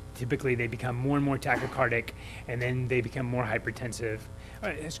 So typically they become more and more tachycardic, and then they become more hypotensive,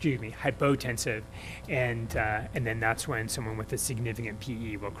 and then that's when someone with a significant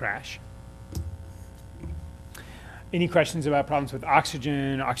PE will crash. Any questions about problems with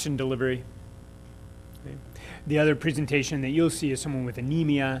oxygen delivery? Okay. The other presentation that you'll see is someone with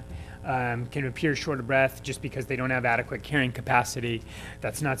anemia, can appear short of breath just because they don't have adequate carrying capacity.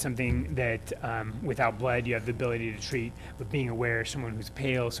 That's not something that without blood you have the ability to treat, but being aware, someone who's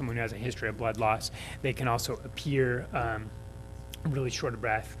pale, someone who has a history of blood loss, they can also appear really short of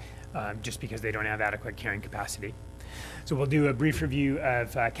breath just because they don't have adequate carrying capacity. So we'll do a brief review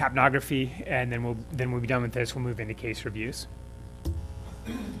of capnography, and then we'll be done with this. We'll move into case reviews.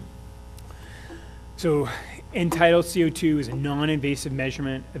 So end-tidal CO2 is a non-invasive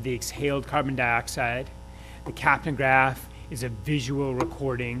measurement of the exhaled carbon dioxide. The capnograph is a visual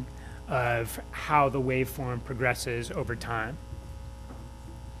recording of how the waveform progresses over time.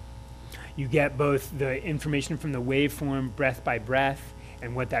 You get both the information from the waveform breath by breath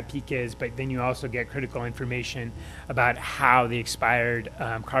and what that peak is, but then you also get critical information about how the expired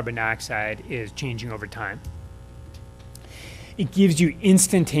carbon dioxide is changing over time. It gives you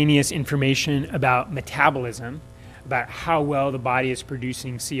instantaneous information about metabolism, about how well the body is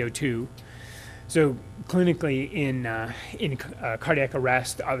producing CO2. So clinically in cardiac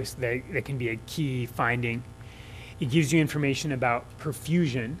arrest, obviously that can be a key finding. It gives you information about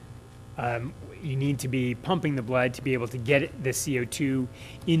perfusion. You need to be pumping the blood to be able to get the CO2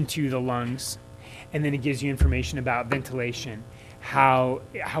 into the lungs. And then it gives you information about ventilation, how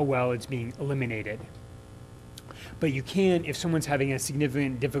well it's being eliminated. But you can, if someone's having a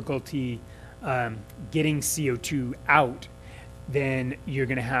significant difficulty getting CO2 out, then you're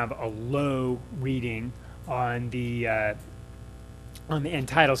going to have a low reading on the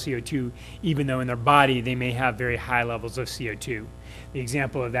end-tidal CO2, even though in their body they may have very high levels of CO2. The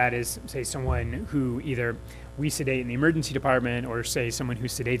example of that is, say, someone who either we sedate in the emergency department, or say someone who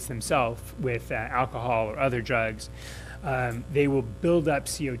sedates themselves with alcohol or other drugs. They will build up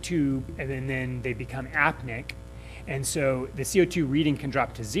CO2, and then they become apneic. And so the CO2 reading can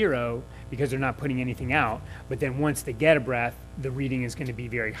drop to 0 because they're not putting anything out. But then once they get a breath, the reading is going to be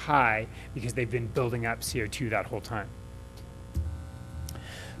very high because they've been building up CO2 that whole time.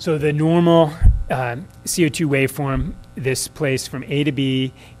 So the normal CO2 waveform, this place from A to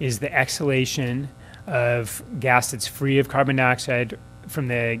B, is the exhalation of gas that's free of carbon dioxide from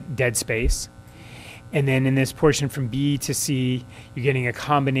the dead space. And then in this portion from B to C, you're getting a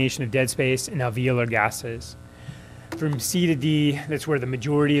combination of dead space and alveolar gases. From C to D, that's where the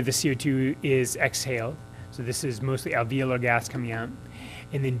majority of the CO2 is exhaled. So this is mostly alveolar gas coming out.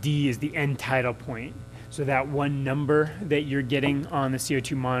 And then D is the end tidal point. So that one number that you're getting on the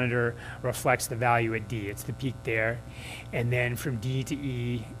CO2 monitor reflects the value at D. It's the peak there. And then from D to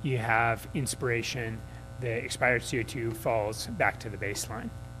E, you have inspiration. The expired CO2 falls back to the baseline.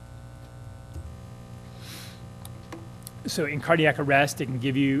 So in cardiac arrest, it can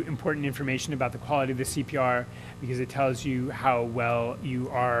give you important information about the quality of the CPR because it tells you how well you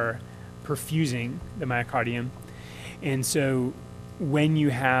are perfusing the myocardium. And so when you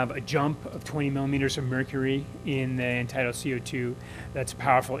have a jump of 20 millimeters of mercury in the end-tidal CO2, that's a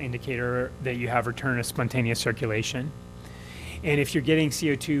powerful indicator that you have return of spontaneous circulation. And if you're getting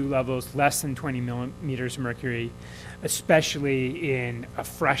CO2 levels less than 20 millimeters of mercury, especially in a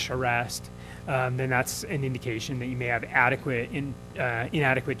fresh arrest, then that's an indication that you may have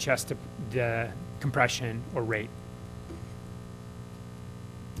inadequate chest compression or rate.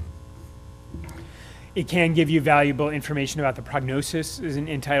 It can give you valuable information about the prognosis as an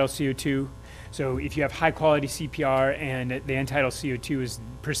end-tidal CO2. So if you have high quality CPR and the end-tidal CO2 is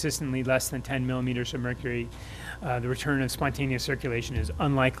persistently less than 10 millimeters of mercury, the return of spontaneous circulation is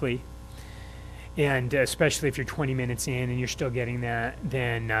unlikely. And especially if you're 20 minutes in and you're still getting that,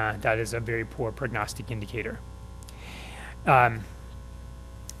 then that is a very poor prognostic indicator. And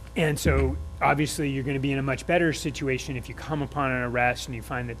so obviously you're going to be in a much better situation if you come upon an arrest and you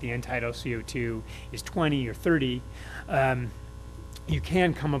find that the end-tidal CO2 is 20 or 30. You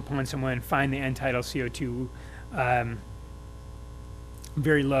can come upon someone, find the end-tidal CO2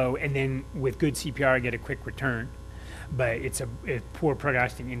 very low, and then with good CPR get a quick return. But it's a poor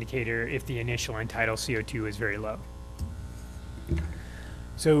prognostic indicator if the initial end-tidal CO2 is very low.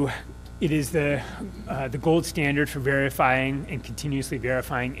 So it is the gold standard for verifying and continuously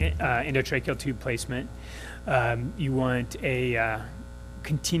verifying endotracheal tube placement. You want a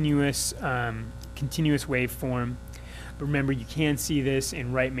continuous waveform. But remember, you can see this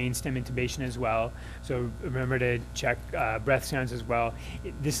in right main stem intubation as well. So remember to check breath sounds as well.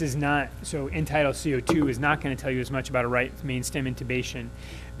 This is not, so end-tidal CO2 is not going to tell you as much about a right main stem intubation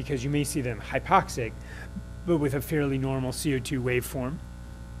because you may see them hypoxic, but with a fairly normal CO2 waveform.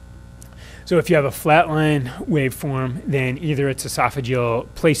 So if you have a flatline waveform, then either it's esophageal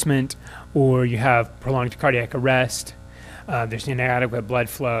placement or you have prolonged cardiac arrest, there's inadequate blood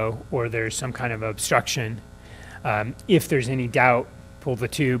flow, or there's some kind of obstruction. If there's any doubt, pull the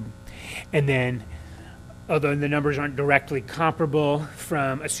tube. And then, although the numbers aren't directly comparable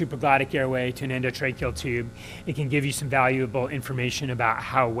from a supraglottic airway to an endotracheal tube, it can give you some valuable information about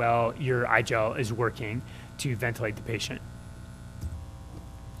how well your iGel is working to ventilate the patient.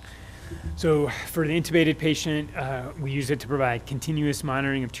 So for the intubated patient, we use it to provide continuous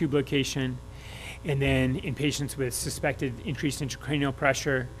monitoring of tube location. And then in patients with suspected increased intracranial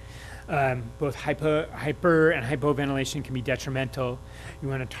pressure, both hyper and hypoventilation can be detrimental. You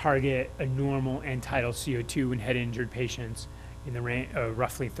want to target a normal end-tidal CO2 in head-injured patients in the range of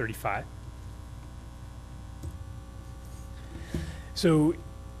roughly 35. So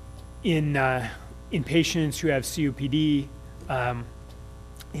in patients who have COPD,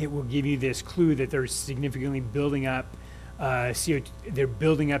 it will give you this clue that they're significantly building up CO2, they're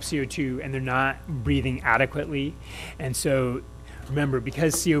building up CO2 and they're not breathing adequately. And so remember,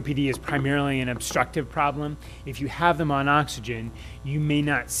 because COPD is primarily an obstructive problem, if you have them on oxygen, you may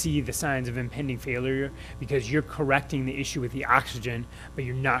not see the signs of impending failure because you're correcting the issue with the oxygen, but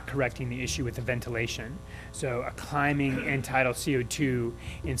you're not correcting the issue with the ventilation. So a climbing end-tidal CO2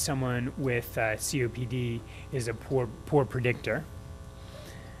 in someone with COPD is a poor predictor.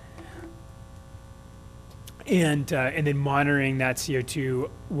 And then monitoring that CO2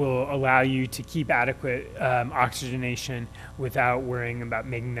 will allow you to keep adequate oxygenation without worrying about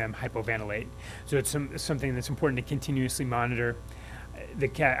making them hypoventilate. So it's something that's important to continuously monitor.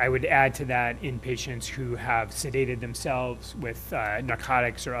 I would add to that in patients who have sedated themselves with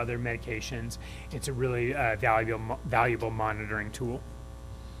narcotics or other medications. It's a really valuable monitoring tool.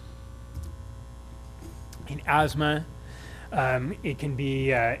 In asthma, it can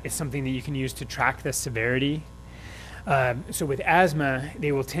be it's something that you can use to track the severity. So with asthma,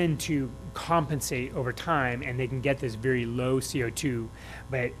 they will tend to compensate over time, and they can get this very low CO2.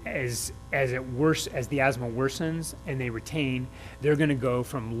 But as the asthma worsens and they retain, they're going to go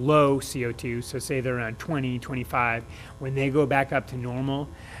from low CO2. So say they're around 20, 25. When they go back up to normal,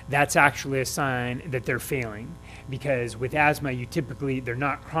 that's actually a sign that they're failing. Because with asthma, they're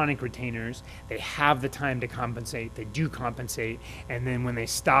not chronic retainers. They have the time to compensate. They do compensate. And then when they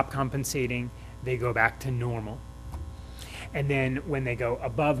stop compensating, they go back to normal. And then when they go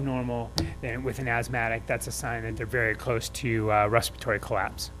above normal, then with an asthmatic, that's a sign that they're very close to respiratory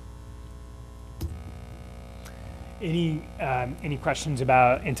collapse. Any questions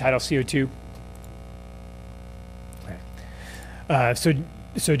about end-tidal CO2? So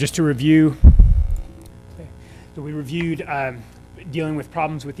just to review, so we reviewed dealing with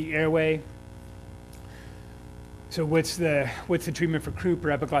problems with the airway. So what's the treatment for croup or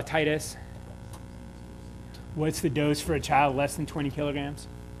epiglottitis? What's the dose for a child less than 20 kilograms?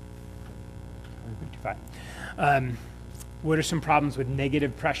 55. What are some problems with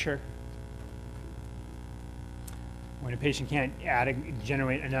negative pressure? When a patient can't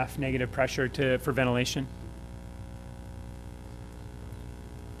generate enough negative pressure for ventilation?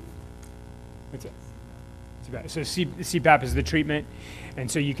 What's it? CPAP. So CPAP is the treatment,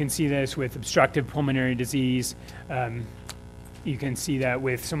 and so you can see this with obstructive pulmonary disease. You can see that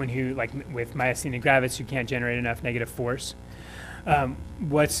with someone who, like with myasthenia gravis, who can't generate enough negative force.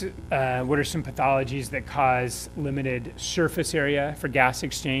 What are some pathologies that cause limited surface area for gas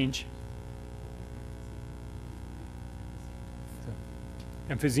exchange?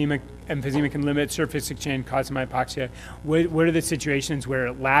 Emphysema can limit surface exchange, causing hypoxia. What are the situations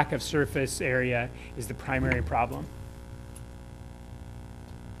where lack of surface area is the primary problem?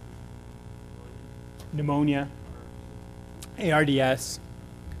 Pneumonia, ARDS,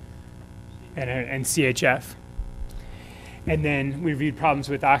 and CHF. And then we reviewed problems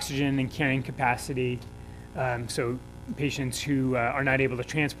with oxygen and carrying capacity. So patients who are not able to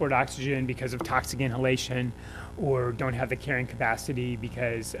transport oxygen because of toxic inhalation, or don't have the carrying capacity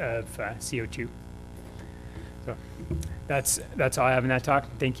because of CO2. So that's all I have in that talk.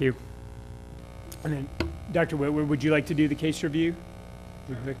 Thank you. And then, Dr. Whitwer, would you like to do the case review?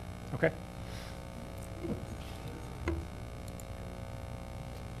 Okay.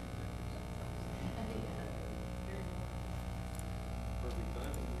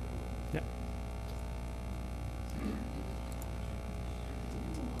 Yep.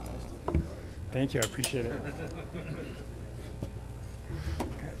 Thank you, I appreciate it.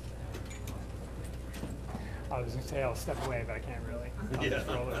 I was going to say I'll step away, but I can't really. I'll just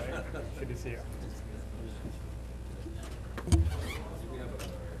roll away. Good to see you.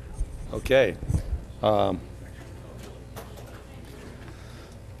 Okay.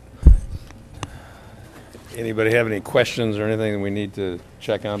 Anybody have any questions or anything that we need to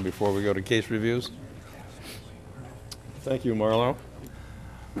check on before we go to case reviews? Thank you, Marlo.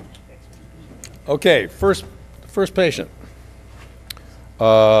 Okay, first patient.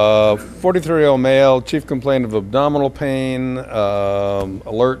 43-year-old male, chief complaint of abdominal pain,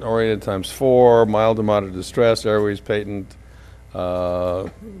 alert and oriented ×4, mild to moderate distress, airways patent,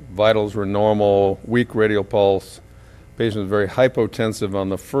 vitals were normal, weak radial pulse. Patient was very hypotensive on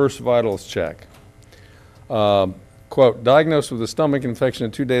the first vitals check. Quote, diagnosed with a stomach infection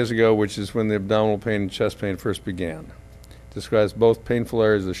 2 days ago, which is when the abdominal pain and chest pain first began. Describes both painful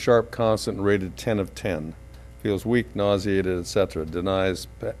areas as sharp, constant, and rated 10 of 10. Feels weak, nauseated, etc. Denies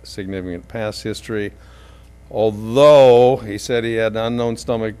significant past history. Although he said he had unknown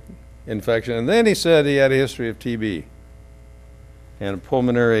stomach infection, and then he said he had a history of TB and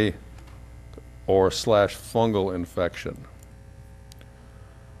pulmonary or / fungal infection.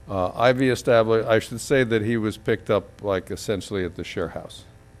 IV established, I should say that he was picked up like essentially at the share house.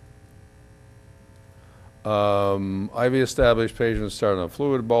 IV established patient started on a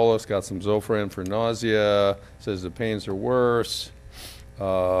fluid bolus, got some Zofran for nausea, says the pains are worse.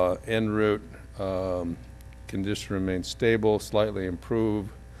 En route, condition remains stable, slightly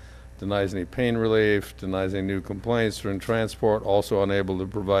improved, denies any pain relief, denies any new complaints during transport, also unable to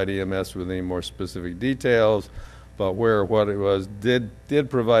provide EMS with any more specific details, but where or what it was, did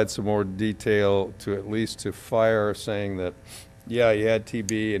provide some more detail to at least to FHIR, saying that yeah, he had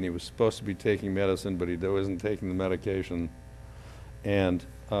TB and he was supposed to be taking medicine, but he wasn't taking the medication. And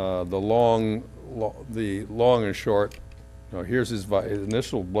the long and short, here's his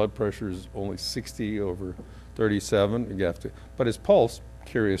initial blood pressure is only 60 over 37. You have to, but his pulse,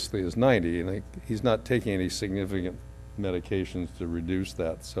 curiously, is 90, and he's not taking any significant medications to reduce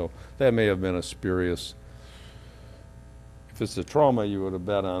that. So that may have been a spurious. If it's a trauma, you would have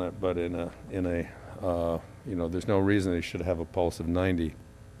bet on it, but in a there's no reason they should have a pulse of 90.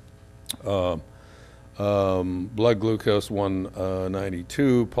 Blood glucose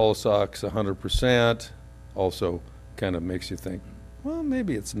 192, pulse ox 100%. Also kind of makes you think, well,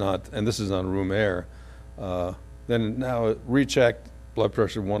 maybe it's not. And this is on room air. Then now rechecked, blood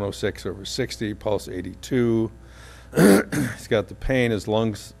pressure 106 over 60, pulse 82. He's got the pain. His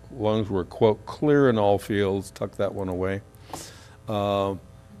lungs were, quote, clear in all fields. Tuck that one away.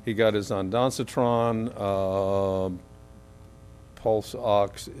 He got his ondansetron. Pulse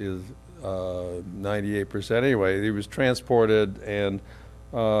ox is 98%. Anyway, he was transported, and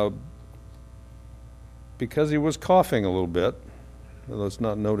because he was coughing a little bit, although it's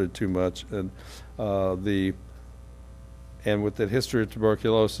not noted too much, and And with that history of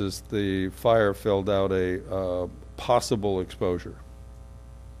tuberculosis, the fire filled out a possible exposure.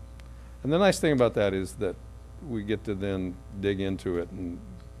 And the nice thing about that is that we get to then dig into it and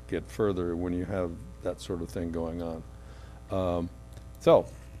get further when you have that sort of thing going on.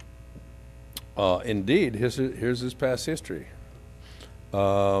 Indeed, here's his past history.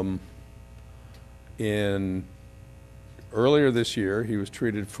 Earlier this year, he was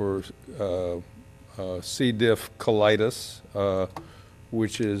treated for C. diff colitis,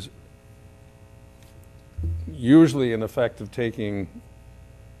 which is usually an effect of taking,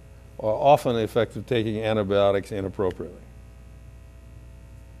 or often an effect of taking antibiotics inappropriately.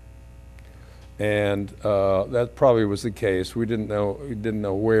 And that probably was the case. We didn't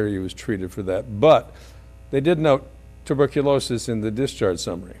know where he was treated for that, but they did note tuberculosis in the discharge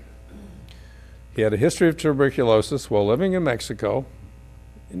summary. He had a history of tuberculosis while living in Mexico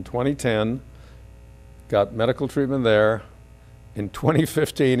in 2010, got medical treatment there. In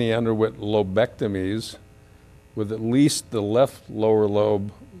 2015, he underwent lobectomies with at least the left lower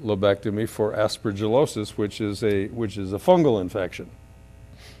lobe lobectomy for aspergillosis, which is a fungal infection,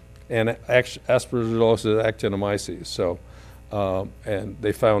 and aspergillosis actinomyces. So, and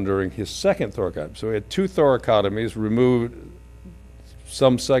they found during his second thoracotomy. So he had 2 thoracotomies, removed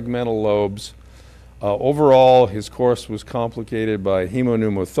some segmental lobes. Overall, his course was complicated by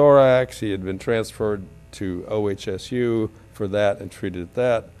hemopneumothorax. He had been transferred to OHSU for that and treated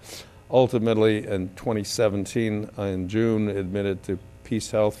that. Ultimately, in 2017, in June, admitted to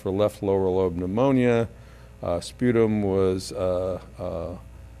Peace Health for left lower lobe pneumonia. Sputum was,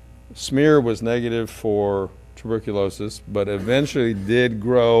 smear was negative for tuberculosis, but eventually did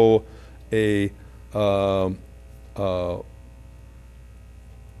grow a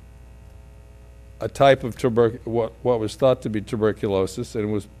type of what was thought to be tuberculosis,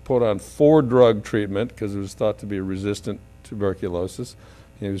 and was put on 4-drug treatment because it was thought to be resistant tuberculosis.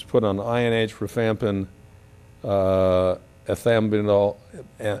 He was put on INH, rifampin, ethambutol,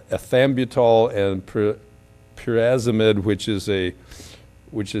 and pyrazimide,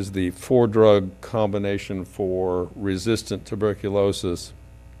 which is the 4-drug combination for resistant tuberculosis.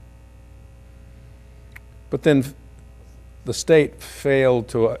 But then the state failed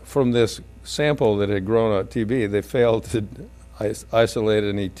to, from this sample that had grown out TB, they failed to isolate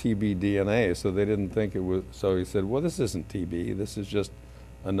any TB DNA, so they didn't think it was. So he said, well, this isn't TB, this is just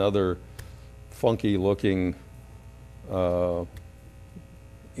another funky looking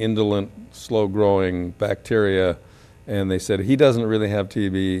indolent, slow growing bacteria. And they said, he doesn't really have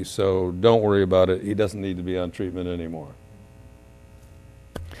TB, so don't worry about it, he doesn't need to be on treatment anymore.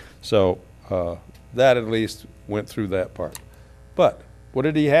 So that at least went through that part. But what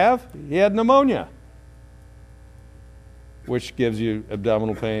did he have? He had pneumonia, which gives you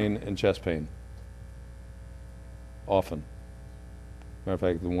abdominal pain and chest pain, often. Matter of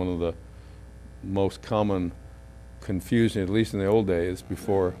fact, one of the most common confusion, at least in the old days,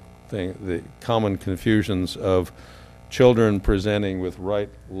 before the common confusions of children presenting with right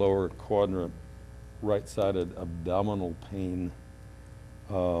lower quadrant, right-sided abdominal pain,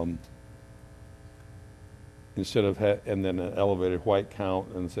 instead of and then an elevated white count,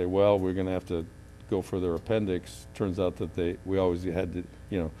 and say, well, we're going to have to go for their appendix. Turns out that we always had to,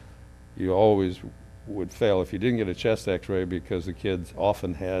 you always would fail if you didn't get a chest x-ray, because the kids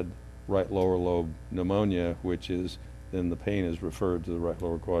often had right lower lobe pneumonia, which is, then the pain is referred to the right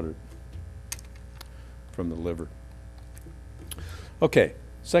lower quadrant from the liver. Okay,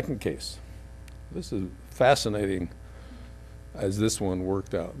 second case. This is fascinating as this one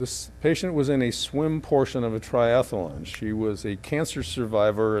worked out. This patient was in a swim portion of a triathlon. She was a cancer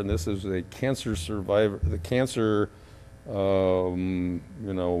survivor, and this is a cancer survivor, the cancer, one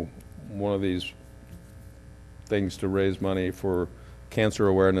of these things to raise money for cancer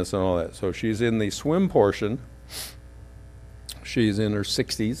awareness and all that. So she's in the swim portion. She's in her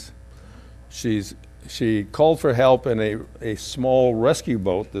 60s. She called for help, and a small rescue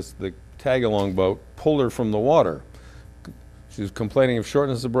boat, the tag-along boat, pulled her from the water. She was complaining of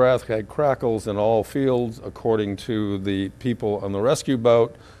shortness of breath, had crackles in all fields, according to the people on the rescue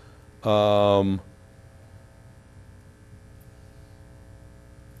boat.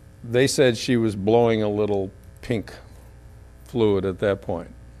 They said she was blowing a little pink fluid at that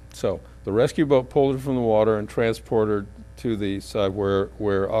point. So the rescue boat pulled her from the water and transported her to the side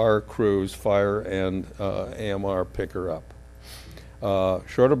where our crews, fire and AMR, pick her up.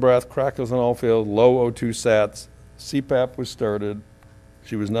 Short of breath, crackles in all fields, low O2 sats, CPAP was started.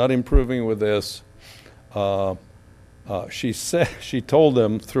 She was not improving with this. She told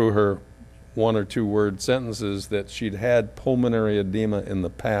them through her 1 or 2 word sentences that she'd had pulmonary edema in the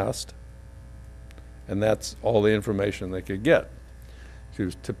past, And that's all the information they could get. She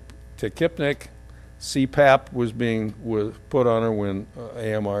was tachypnic. CPAP was put on her when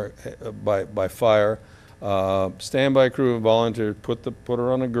AMR by fire. Standby crew and volunteers put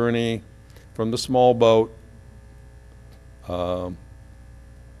her on a gurney from the small boat.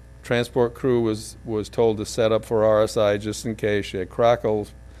 Transport crew was told to set up for RSI just in case. She had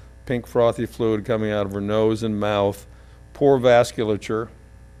crackles, pink frothy fluid coming out of her nose and mouth, poor vasculature,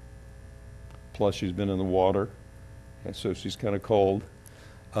 plus she's been in the water, and so she's kind of cold.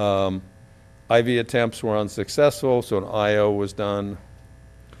 IV attempts were unsuccessful, so an IO was done.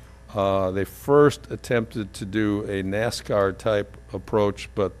 They first attempted to do a NASCAR type approach,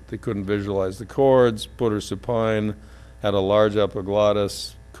 but they couldn't visualize the chords, put her supine, had a large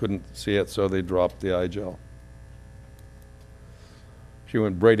epiglottis, couldn't see it, so they dropped the I-gel. She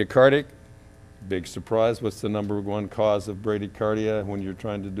went bradycardic. Big surprise. What's the number one cause of bradycardia when you're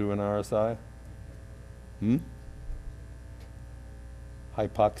trying to do an RSI?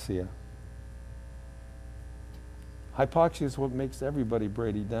 Hypoxia. Hypoxia is what makes everybody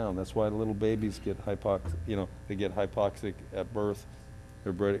brady down. That's why little babies get they get hypoxic at birth.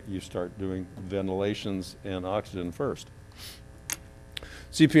 You start doing ventilations and oxygen first.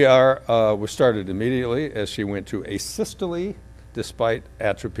 CPR was started immediately as she went to asystole, despite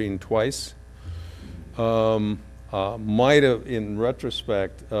atropine twice. Might have, in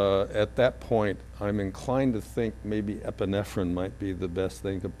retrospect, at that point, I'm inclined to think maybe epinephrine might be the best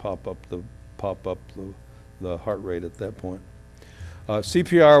thing to pop up the heart rate at that point.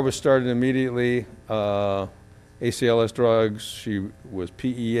 CPR was started immediately. ACLS drugs, she was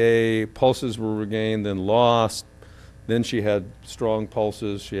PEA, pulses were regained, then lost. Then she had strong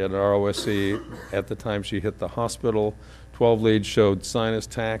pulses. She had an ROSC. At the time she hit the hospital, 12 leads showed sinus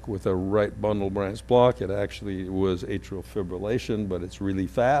tach with a right bundle branch block. It actually was atrial fibrillation, but it's really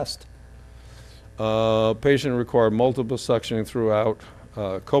fast. Patient required multiple suctioning throughout,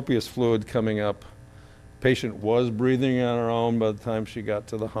 copious fluid coming up. Patient was breathing on her own by the time she got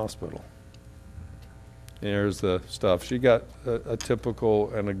to the hospital. There's the stuff. She got a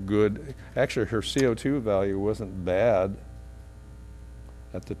typical and a good, actually her CO2 value wasn't bad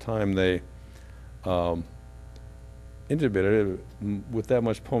at the time they intubated it. With that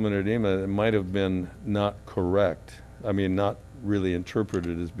much pulmonary edema, it might have been not correct. I mean, not really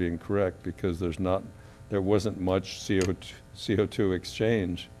interpreted as being correct because there wasn't much CO2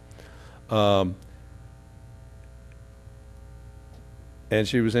 exchange. And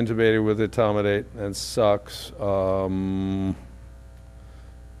she was intubated with etomidate and sucks. I'm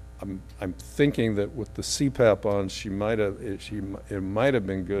thinking that with the CPAP on, it might have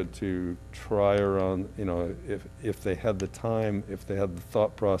been good to try her on, if they had the time, if they had the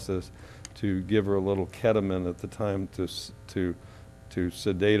thought process, to give her a little ketamine at the time to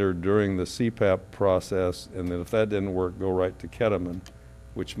sedate her during the CPAP process, and then if that didn't work, go right to ketamine,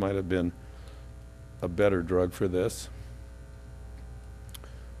 which might have been a better drug for this.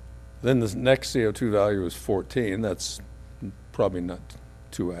 Then the next CO2 value is 14. That's probably not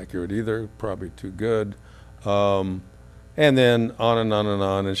too accurate either, probably too good. And then on and on and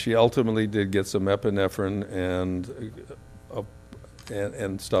on. And she ultimately did get some epinephrine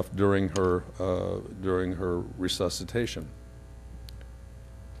and stuff during her resuscitation.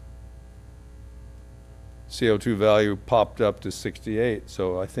 CO2 value popped up to 68.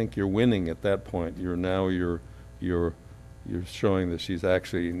 So I think you're winning at that point. You're showing that she's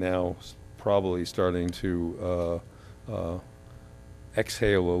actually now probably starting to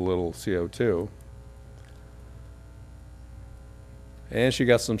exhale a little CO2. And she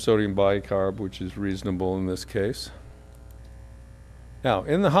got some sodium bicarb, which is reasonable in this case. Now,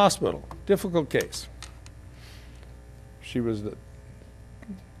 in the hospital, difficult case. She was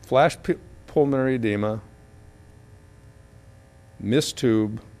flash pulmonary edema, missed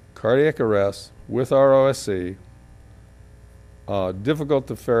tube, cardiac arrest with ROSC. Difficult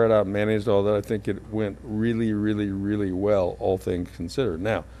to ferret out, managed all that. I think it went really, really, really well, all things considered.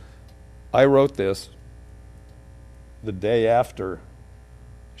 Now, I wrote this the day after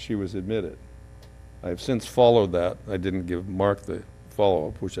she was admitted. I have since followed that. I didn't give Mark the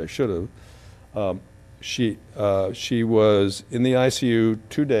follow-up, which I should have. She was in the ICU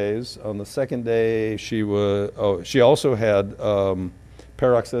 2 days. On the second day, she also had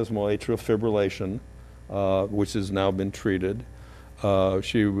paroxysmal atrial fibrillation, which has now been treated.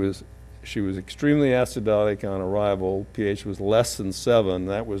 She was extremely acidotic on arrival. pH was less than 7.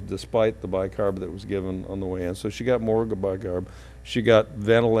 That was despite the bicarb that was given on the way in. So she got more bicarb. She got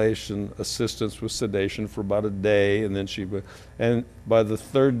ventilation assistance with sedation for about a day, and then by the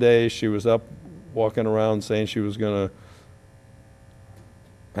third day she was up walking around saying she was going to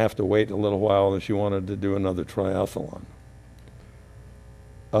have to wait a little while, and she wanted to do another triathlon.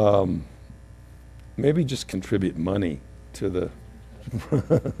 Maybe just contribute money to the,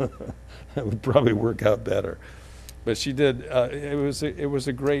 that would probably work out better. But she did, it was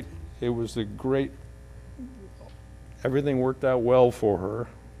a great, everything worked out well for her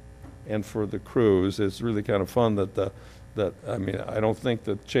and for the crews. It's really kind of fun that I mean, I don't think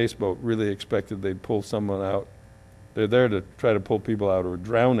the chase boat really expected they'd pull someone out. They're there to try to pull people out who are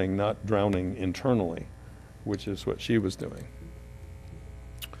drowning, not drowning internally, which is what she was doing.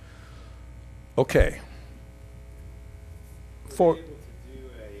 Okay. Were they able to do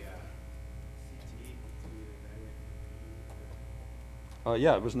a CT?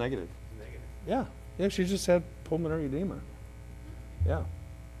 Yeah, it was negative. Negative. Yeah, she just had pulmonary edema. Yeah.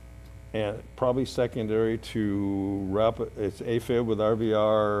 And probably secondary to it's AFib with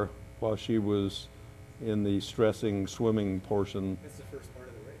RVR while she was in the stressing swimming portion. That's the first part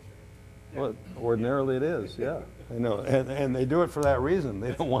of the race, right? Well, ordinarily it is, yeah. I know, and they do it for that reason.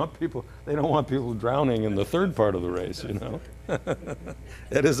 They don't want people drowning in the third part of the race, you know.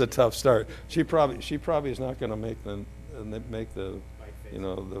 It is a tough start. She probably is not going to make the you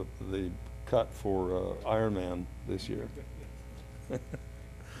know, the cut for Ironman this year.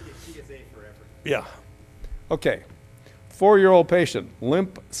 She gets A for effort. Yeah. Okay. 4-year-old patient,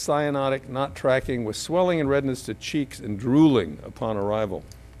 limp, cyanotic, not tracking, with swelling and redness to cheeks and drooling upon arrival.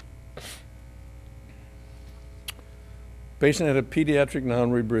 Patient had a pediatric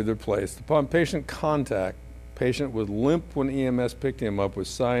non-rebreather placed. Upon patient contact, patient was limp when EMS picked him up with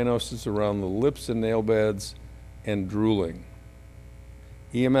cyanosis around the lips and nail beds and drooling.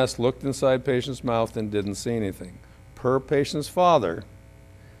 EMS looked inside patient's mouth and didn't see anything. Per patient's father,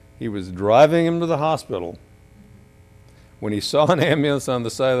 he was driving him to the hospital when he saw an ambulance on the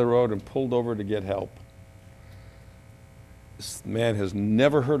side of the road and pulled over to get help. This man has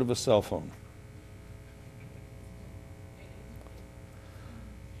never heard of a cell phone.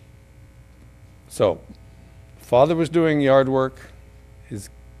 So, father was doing yard work.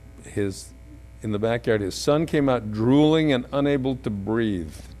 In the backyard, his son came out drooling and unable to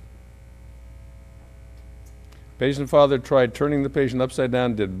breathe. Patient father tried turning the patient upside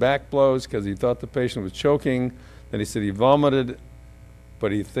down, did back blows because he thought the patient was choking. Then he said he vomited,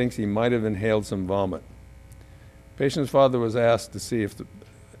 but he thinks he might have inhaled some vomit. Patient's father was asked to see if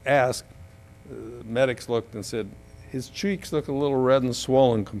medics looked and said, his cheeks look a little red and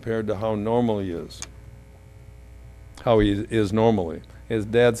swollen compared to how normal he is. How he is normally. His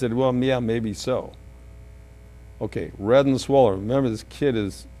dad said, well, yeah, maybe so. Okay, red and swollen. Remember, this kid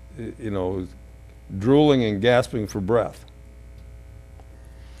is, you know, drooling and gasping for breath.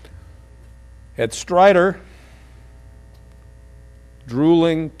 At Strider,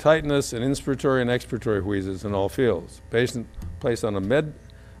 drooling, tightness, and inspiratory and expiratory wheezes in all fields. Patient placed on a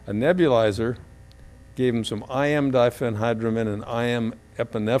nebulizer, gave him some IM diphenhydramine and IM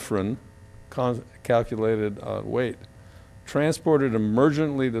epinephrine, calculated weight. Transported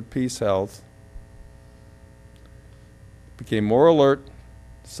emergently to Peace Health, became more alert,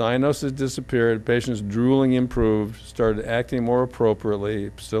 cyanosis disappeared, patient's drooling improved, started acting more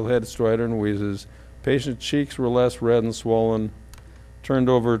appropriately, still had stridor and wheezes, patient's cheeks were less red and swollen, turned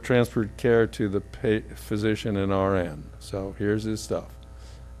over, transferred care to the physician and RN. So here's his stuff.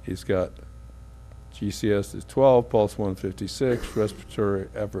 He's got GCS is 12, pulse 156, respiratory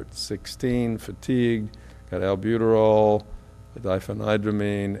effort 16, fatigue, got albuterol,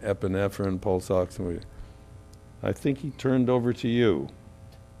 diphenhydramine, epinephrine, pulse oximeter. I think he turned over to you.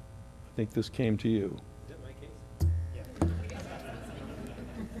 I think this came to you. Is that my case?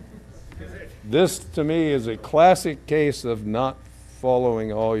 Yeah. This, to me, is a classic case of not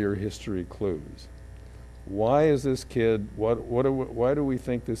following all your history clues. Why is this kid, why do we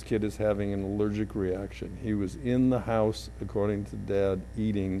think this kid is having an allergic reaction? He was in the house, according to Dad,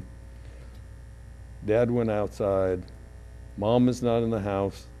 eating. Dad went outside. Mom is not in the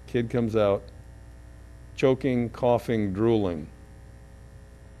house. Kid comes out, choking, coughing, drooling.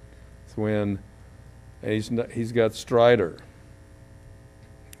 It's when he's got stridor.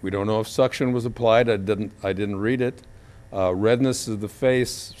 We don't know if suction was applied. I didn't read it. Redness of the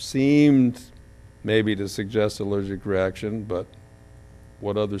face seemed maybe to suggest allergic reaction, but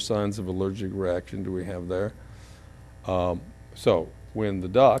what other signs of allergic reaction do we have there? So when the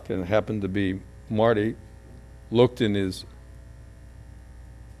doc, and it happened to be Marty, looked in his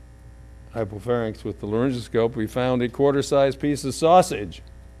hypopharynx with the laryngoscope, we found a quarter-sized piece of sausage,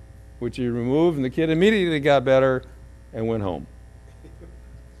 which he removed, and the kid immediately got better and went home.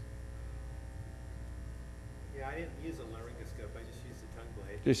 Yeah, I didn't use a laryngoscope. I just used the tongue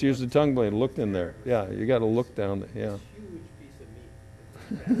blade. Just use the tongue blade, looked in there. Yeah, you got to look down there, yeah. Huge piece of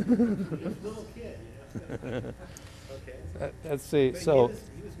Little kid, you know? Okay. Let's see, But so, he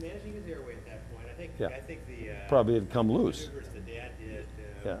was managing his airway at that point. Yeah. I think the, probably had come loose. maneuvers the dad did,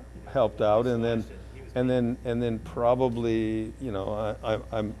 Yeah, you know, helped out, and then, slashed it. He was and then probably, you know,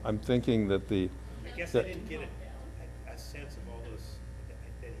 I'm thinking that the, I guess I didn't get a sense of all those,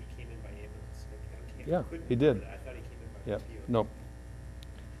 that he came in by ambulance. Yeah, Couldn't he remember did. that. I thought he came in by yeah, PO. no,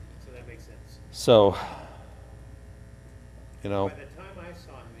 So that makes sense. so, you know, By the time I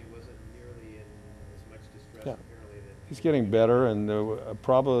saw him, he wasn't nearly in as much distress Yeah. apparently that. he's getting better, and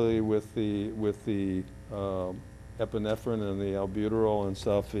probably with the epinephrine and the albuterol and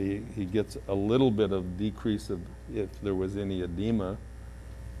stuff, he gets a little bit of decrease of if there was any edema,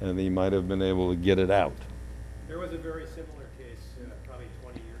 and he might have been able to get it out. There was a very similar case, probably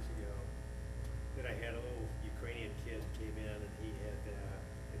 20 years ago, that I had a little Ukrainian kid came in and he had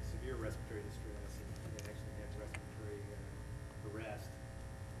severe respiratory distress and he actually had respiratory arrest.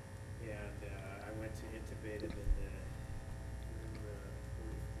 And I went to intubate him in room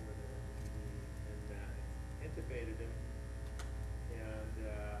 44 there and intubated him and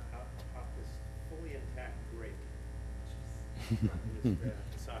popped this fully intact grape in his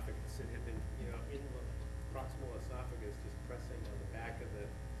esophagus. It had been, you know, in the proximal esophagus, just pressing on the back of the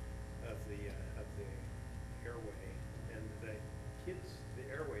airway, and the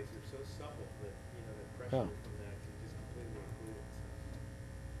airways are so supple that, you know, the pressure Yeah. from that can just completely occlude it.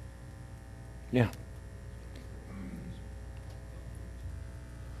 Yeah.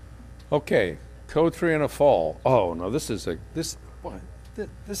 Okay, code 3 and a fall. Oh no, this is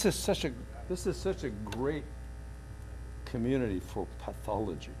such a great community for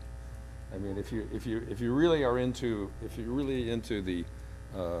pathology. I mean, if you really are into the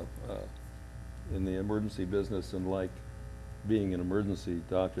in the emergency business and like being an emergency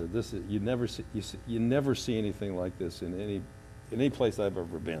doctor, this is, you never see anything like this in any place I've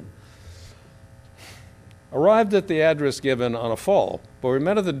ever been. Arrived at the address given on a fall, but we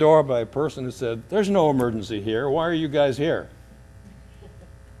met at the door by a person who said, "There's no emergency here. Why are you guys here?"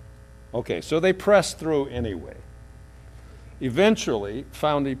 Okay, so they pressed through anyway. Eventually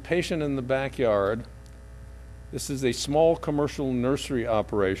found a patient in the backyard. This is a small commercial nursery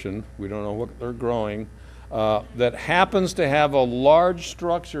operation. We don't know what they're growing. That happens to have a large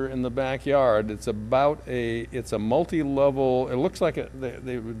structure in the backyard. It's a multi-level, it looks like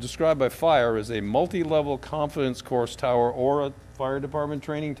they were described by fire as a multi-level confidence course tower or a fire department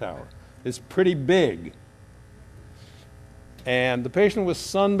training tower. It's pretty big. And the patient was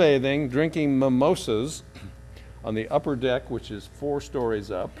sunbathing, drinking mimosas on the upper deck, which is 4 stories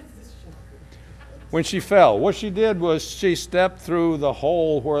up, when she fell. What she did was she stepped through the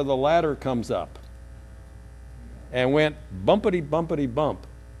hole where the ladder comes up and went bumpity bump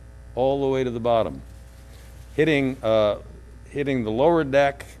all the way to the bottom, hitting the lower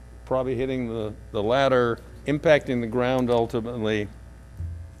deck, probably hitting the ladder, impacting the ground ultimately.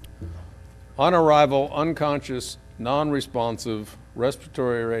 On arrival, unconscious, non-responsive,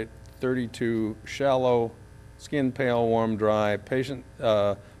 respiratory rate 32, shallow, skin pale, warm, dry, patient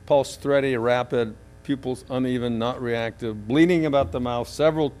pulse thready, rapid, pupils uneven, not reactive, bleeding about the mouth,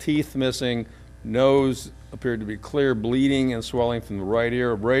 several teeth missing, nose appeared to be clear, bleeding and swelling from the right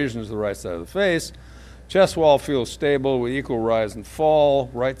ear, abrasions to the right side of the face, chest wall feels stable with equal rise and fall,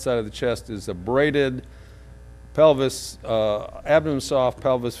 right side of the chest is abraded, pelvis, abdomen soft,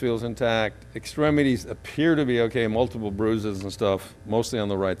 pelvis feels intact, extremities appear to be okay, multiple bruises and stuff, mostly on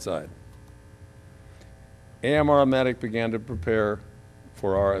the right side. AMR medic began to prepare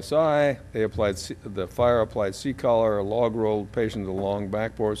for RSI. The fire applied C-collar, a log rolled patient to long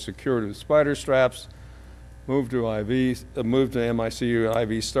backboard, secured with spider straps, moved to MICU,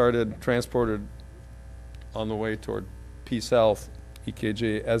 IV started, transported on the way toward Peace Health,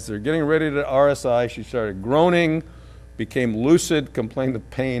 EKG. As they're getting ready to RSI, she started groaning, became lucid, complained of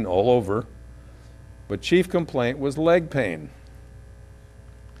pain all over, but chief complaint was leg pain.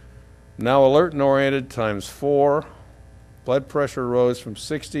 Now alert and oriented times 4. Blood pressure rose from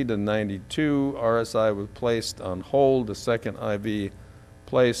 60 to 92. RSI was placed on hold. A second IV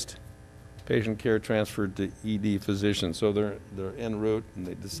placed. Patient care transferred to ED physician. So they're en route, and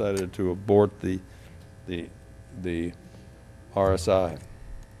they decided to abort the RSI.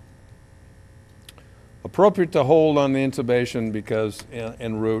 Appropriate to hold on the intubation because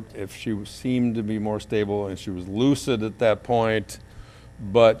en route, if she seemed to be more stable and she was lucid at that point,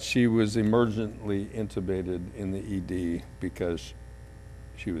 but she was emergently intubated in the ED because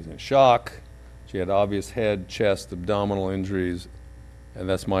she was in shock. She had obvious head, chest, abdominal injuries, and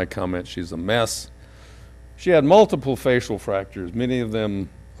that's my comment, she's a mess. She had multiple facial fractures, many of them,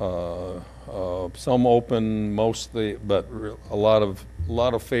 some open mostly, but a lot of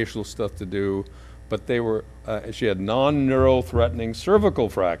lot of facial stuff to do, but they were, she had non-neuro-threatening cervical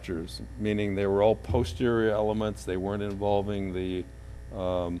fractures, meaning they were all posterior elements. They weren't involving the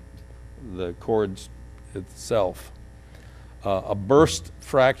cords itself. A burst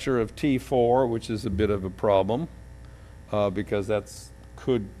fracture of T4, which is a bit of a problem, because that's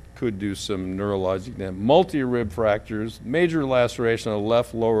could do some neurologic damage. Multi-rib fractures, major laceration of the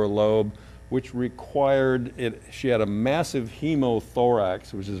left lower lobe, which required it. She had a massive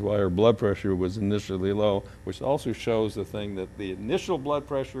hemothorax, which is why her blood pressure was initially low, which also shows the thing that the initial blood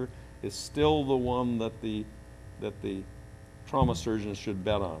pressure is still the one that the trauma surgeons should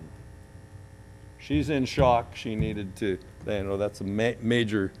bet on. She's in shock. She needed to, you know, that's a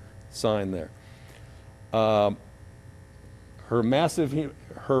major sign there. Her massive,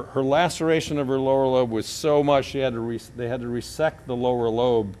 her laceration of her lower lobe was so much they had to resect the lower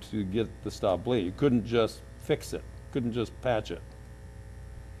lobe to get the stop bleed. You couldn't just fix it, couldn't just patch it.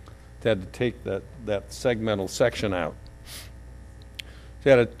 They had to take that segmental section out. She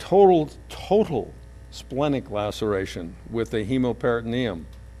had a total splenic laceration with a hemoperitoneum.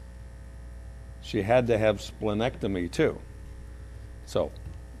 She had to have splenectomy too. So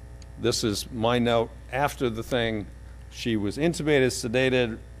this is my note after the thing. She was intubated,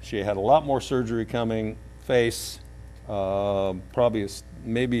 sedated. She had a lot more surgery coming, face, probably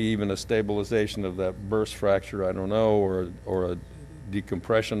maybe even a stabilization of that burst fracture, I don't know, or a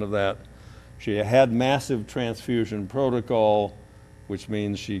decompression of that. She had massive transfusion protocol, which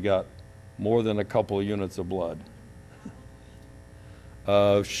means she got more than a couple of units of blood.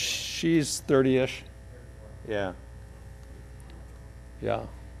 She's 30-ish. Yeah. Yeah.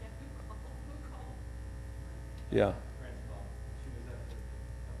 Yeah.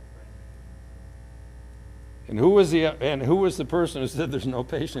 And who was the person who said there's no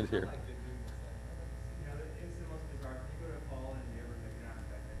patient here?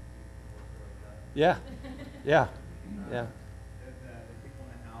 Yeah. Yeah. Yeah.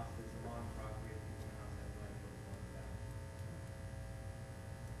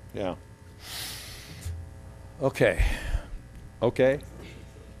 Yeah. Okay. Okay.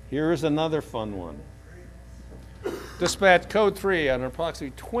 Here's another fun one. Dispatch code 3 on an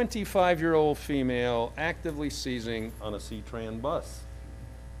approximately 25-year-old female actively seizing on a C-Tran bus.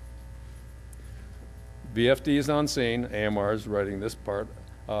 VFD is on scene. AMR is writing this part.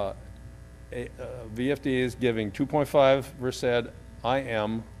 VFD is giving 2.5 Versed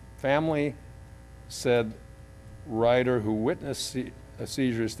IM. Family said rider who witnessed a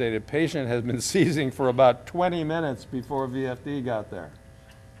seizure stated patient has been seizing for about 20 minutes before VFD got there.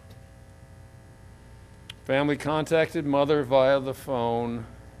 Family contacted mother via the phone,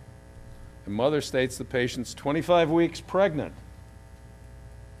 and mother states the patient's 25 weeks pregnant.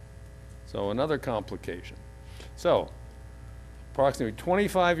 So another complication. So, approximately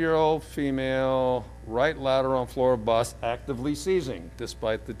 25-year-old female, right lateral on floor of bus, actively seizing,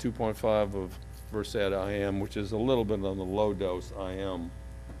 despite the 2.5 of Versed IM, which is a little bit on the low dose IM.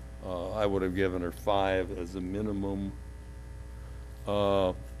 I would have given her 5 as a minimum.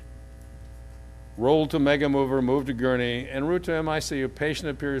 Rolled to mega mover, moved to gurney, en route to MICU. Patient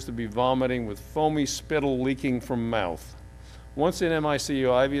appears to be vomiting with foamy spittle leaking from mouth. Once in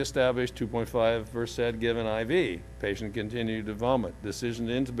MICU, IV established, 2.5 Versed given IV. Patient continued to vomit. Decision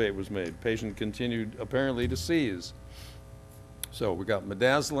to intubate was made. Patient continued apparently to seize. So we got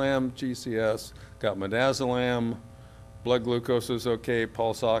midazolam, GCS, got midazolam, blood glucose is okay,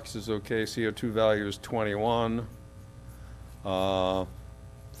 pulse ox is okay, CO2 value is 21.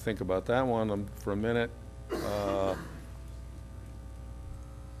 Think about that one for a minute.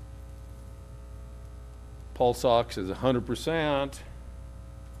 Pulse ox is 100%.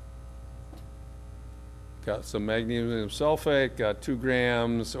 Got some magnesium sulfate, got 2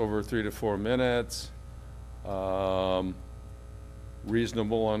 grams over 3 to 4 minutes.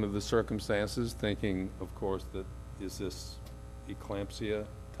 Reasonable under the circumstances, thinking, of course, that is this eclampsia,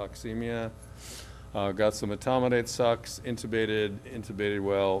 toxemia. Got some etomidate sucks, intubated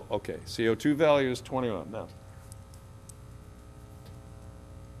well. Okay, CO2 value is 21. Now,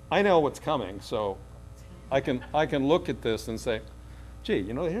 I know what's coming, so I can look at this and say, gee,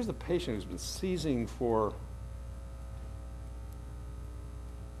 you know, here's the patient who's been seizing for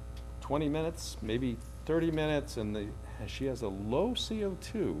 20 minutes, maybe 30 minutes, and she has a low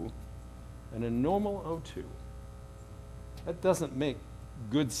CO2 and a normal O2. That doesn't make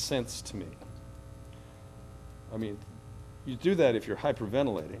good sense to me. I mean, you do that if you're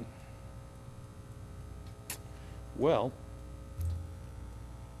hyperventilating. Well,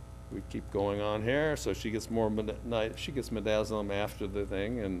 we keep going on here. So she gets more, she gets midazolam after the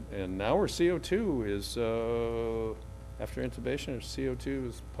thing, and now her CO2 is After intubation, her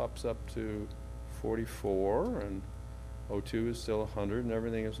CO2 pops up to 44, and O2 is still 100, and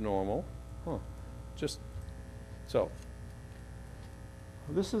everything is normal. Huh. Just, so,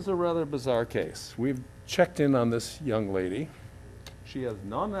 this is a rather bizarre case. We've checked in on this young lady. She has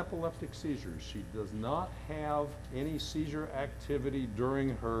non-epileptic seizures. She does not have any seizure activity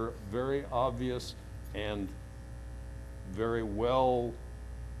during her very obvious and very well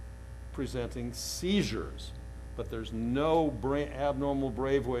presenting seizures. But there's no abnormal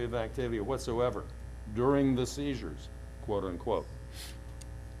brainwave activity whatsoever during the seizures, quote unquote.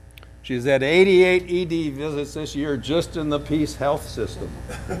 She's had 88 ED visits this year just in the Peace Health System,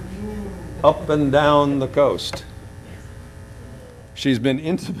 up and down the coast. She's been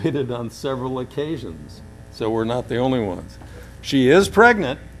intubated on several occasions, so we're not the only ones. She is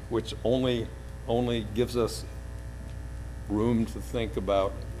pregnant, which only gives us room to think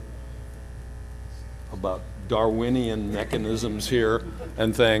about Darwinian mechanisms here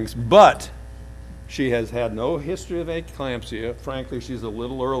and things, but she has had no history of eclampsia. Frankly, she's a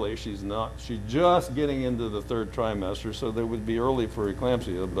little early. She's just getting into the 3rd trimester, so that would be early for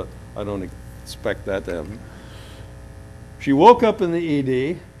eclampsia, but I don't expect that to happen. She woke up in the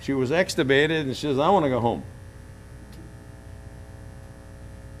ED, she was extubated, and she says, I want to go home.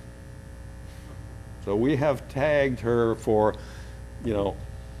 So we have tagged her for, you know,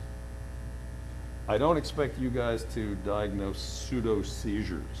 I don't expect you guys to diagnose pseudo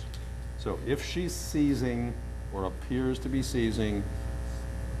seizures. So if she's seizing or appears to be seizing,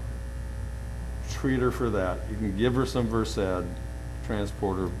 treat her for that. You can give her some Versed,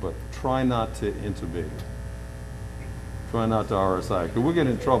 transport her, but try not to intubate her. Try not to RSI, because we'll get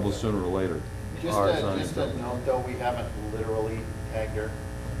in trouble sooner or later. Just a note, though, we haven't literally tagged her.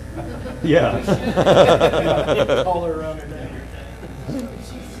 Yeah. Call her around today.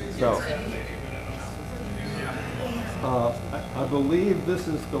 So, I believe this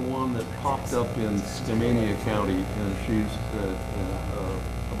is the one that popped up in Skamania County, and she's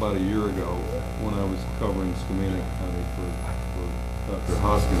about a year ago when I was covering Skamania County for Dr.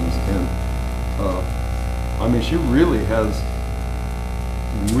 Hoskins, and I mean, she really has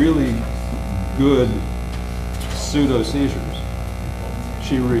really good pseudo seizures.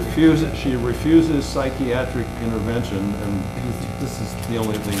 She refuses psychiatric intervention, and this is the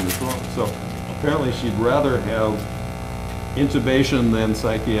only thing that's wrong. So apparently she'd rather have intubation than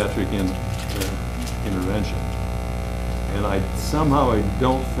psychiatric intervention. And I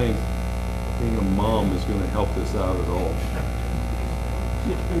don't think being a mom is going to help this out at all.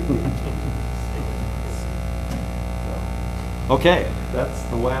 Okay, that's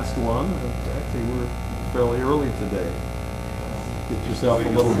the last one. Actually, we're fairly early today. Get yourself a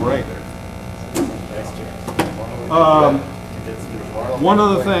little break. One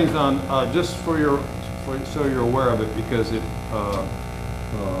of the things on just so you're aware of it, because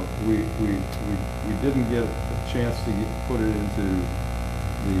we didn't get a chance to put it into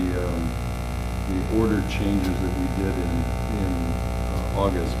the order changes that we did in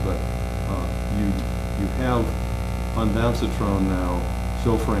August, but you have ondansetron now,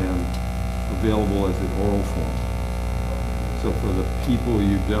 Zofran, available as an oral form. So for the people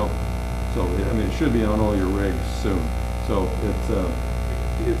you don't, so I mean, it should be on all your rigs soon. So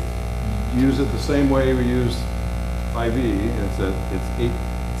use it the same way we use IV.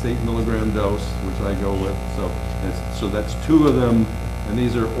 It's 8 milligram dose, which I go with. So that's 2 of them, and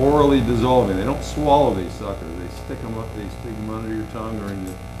these are orally dissolving. They don't swallow these suckers. They stick them up. They stick them under your tongue or in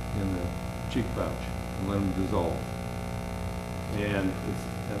the cheek pouch and let them dissolve. And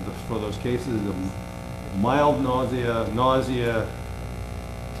for those cases of mild nausea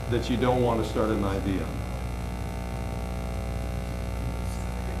that you don't want to start an IV on.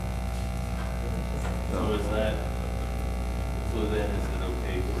 So then is it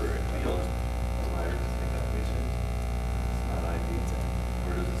okay for a ALS provider to take that patient? It's not IV,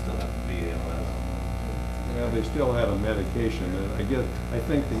 or does it still have to be ALS? Well, they still have a medication, and I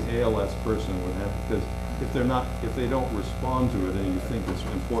think the ALS person would have, because if they don't respond to it and you think it's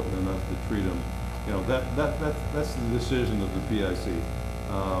important enough to treat them, you know, that's the decision of the PIC.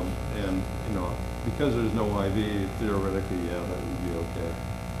 And you know, because there's no IV, theoretically, yeah, that would be okay.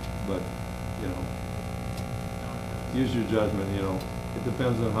 But you know, use your judgment. You know, it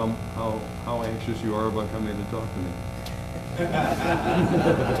depends on how anxious you are about coming to talk to me.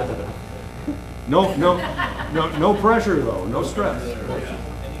 No pressure though. No stress.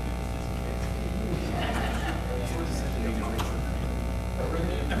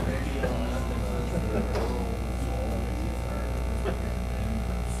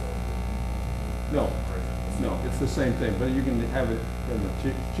 No, it's the same thing, but you can have it in the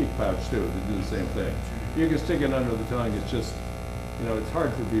cheek pouch too to do the same thing. You can stick it under the tongue, it's just, you know, it's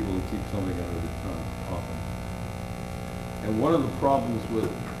hard for people to keep something under the tongue often. And one of the problems with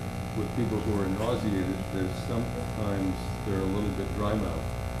people who are nauseated is sometimes they're a little bit dry mouthed.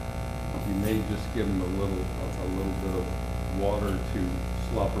 You may just give them a little bit of water to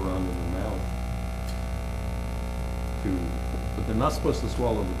slop around in their mouth. But they're not supposed to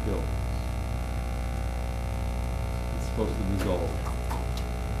swallow the pill. It's supposed to dissolve.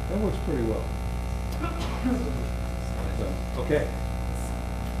 That works pretty well. So, okay.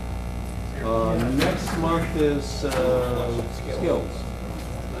 Next month is skills.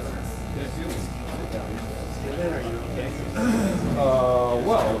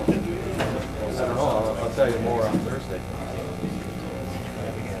 Well, I don't know. I'll tell you more on Thursday.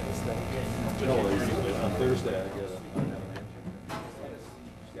 No, on Thursday I get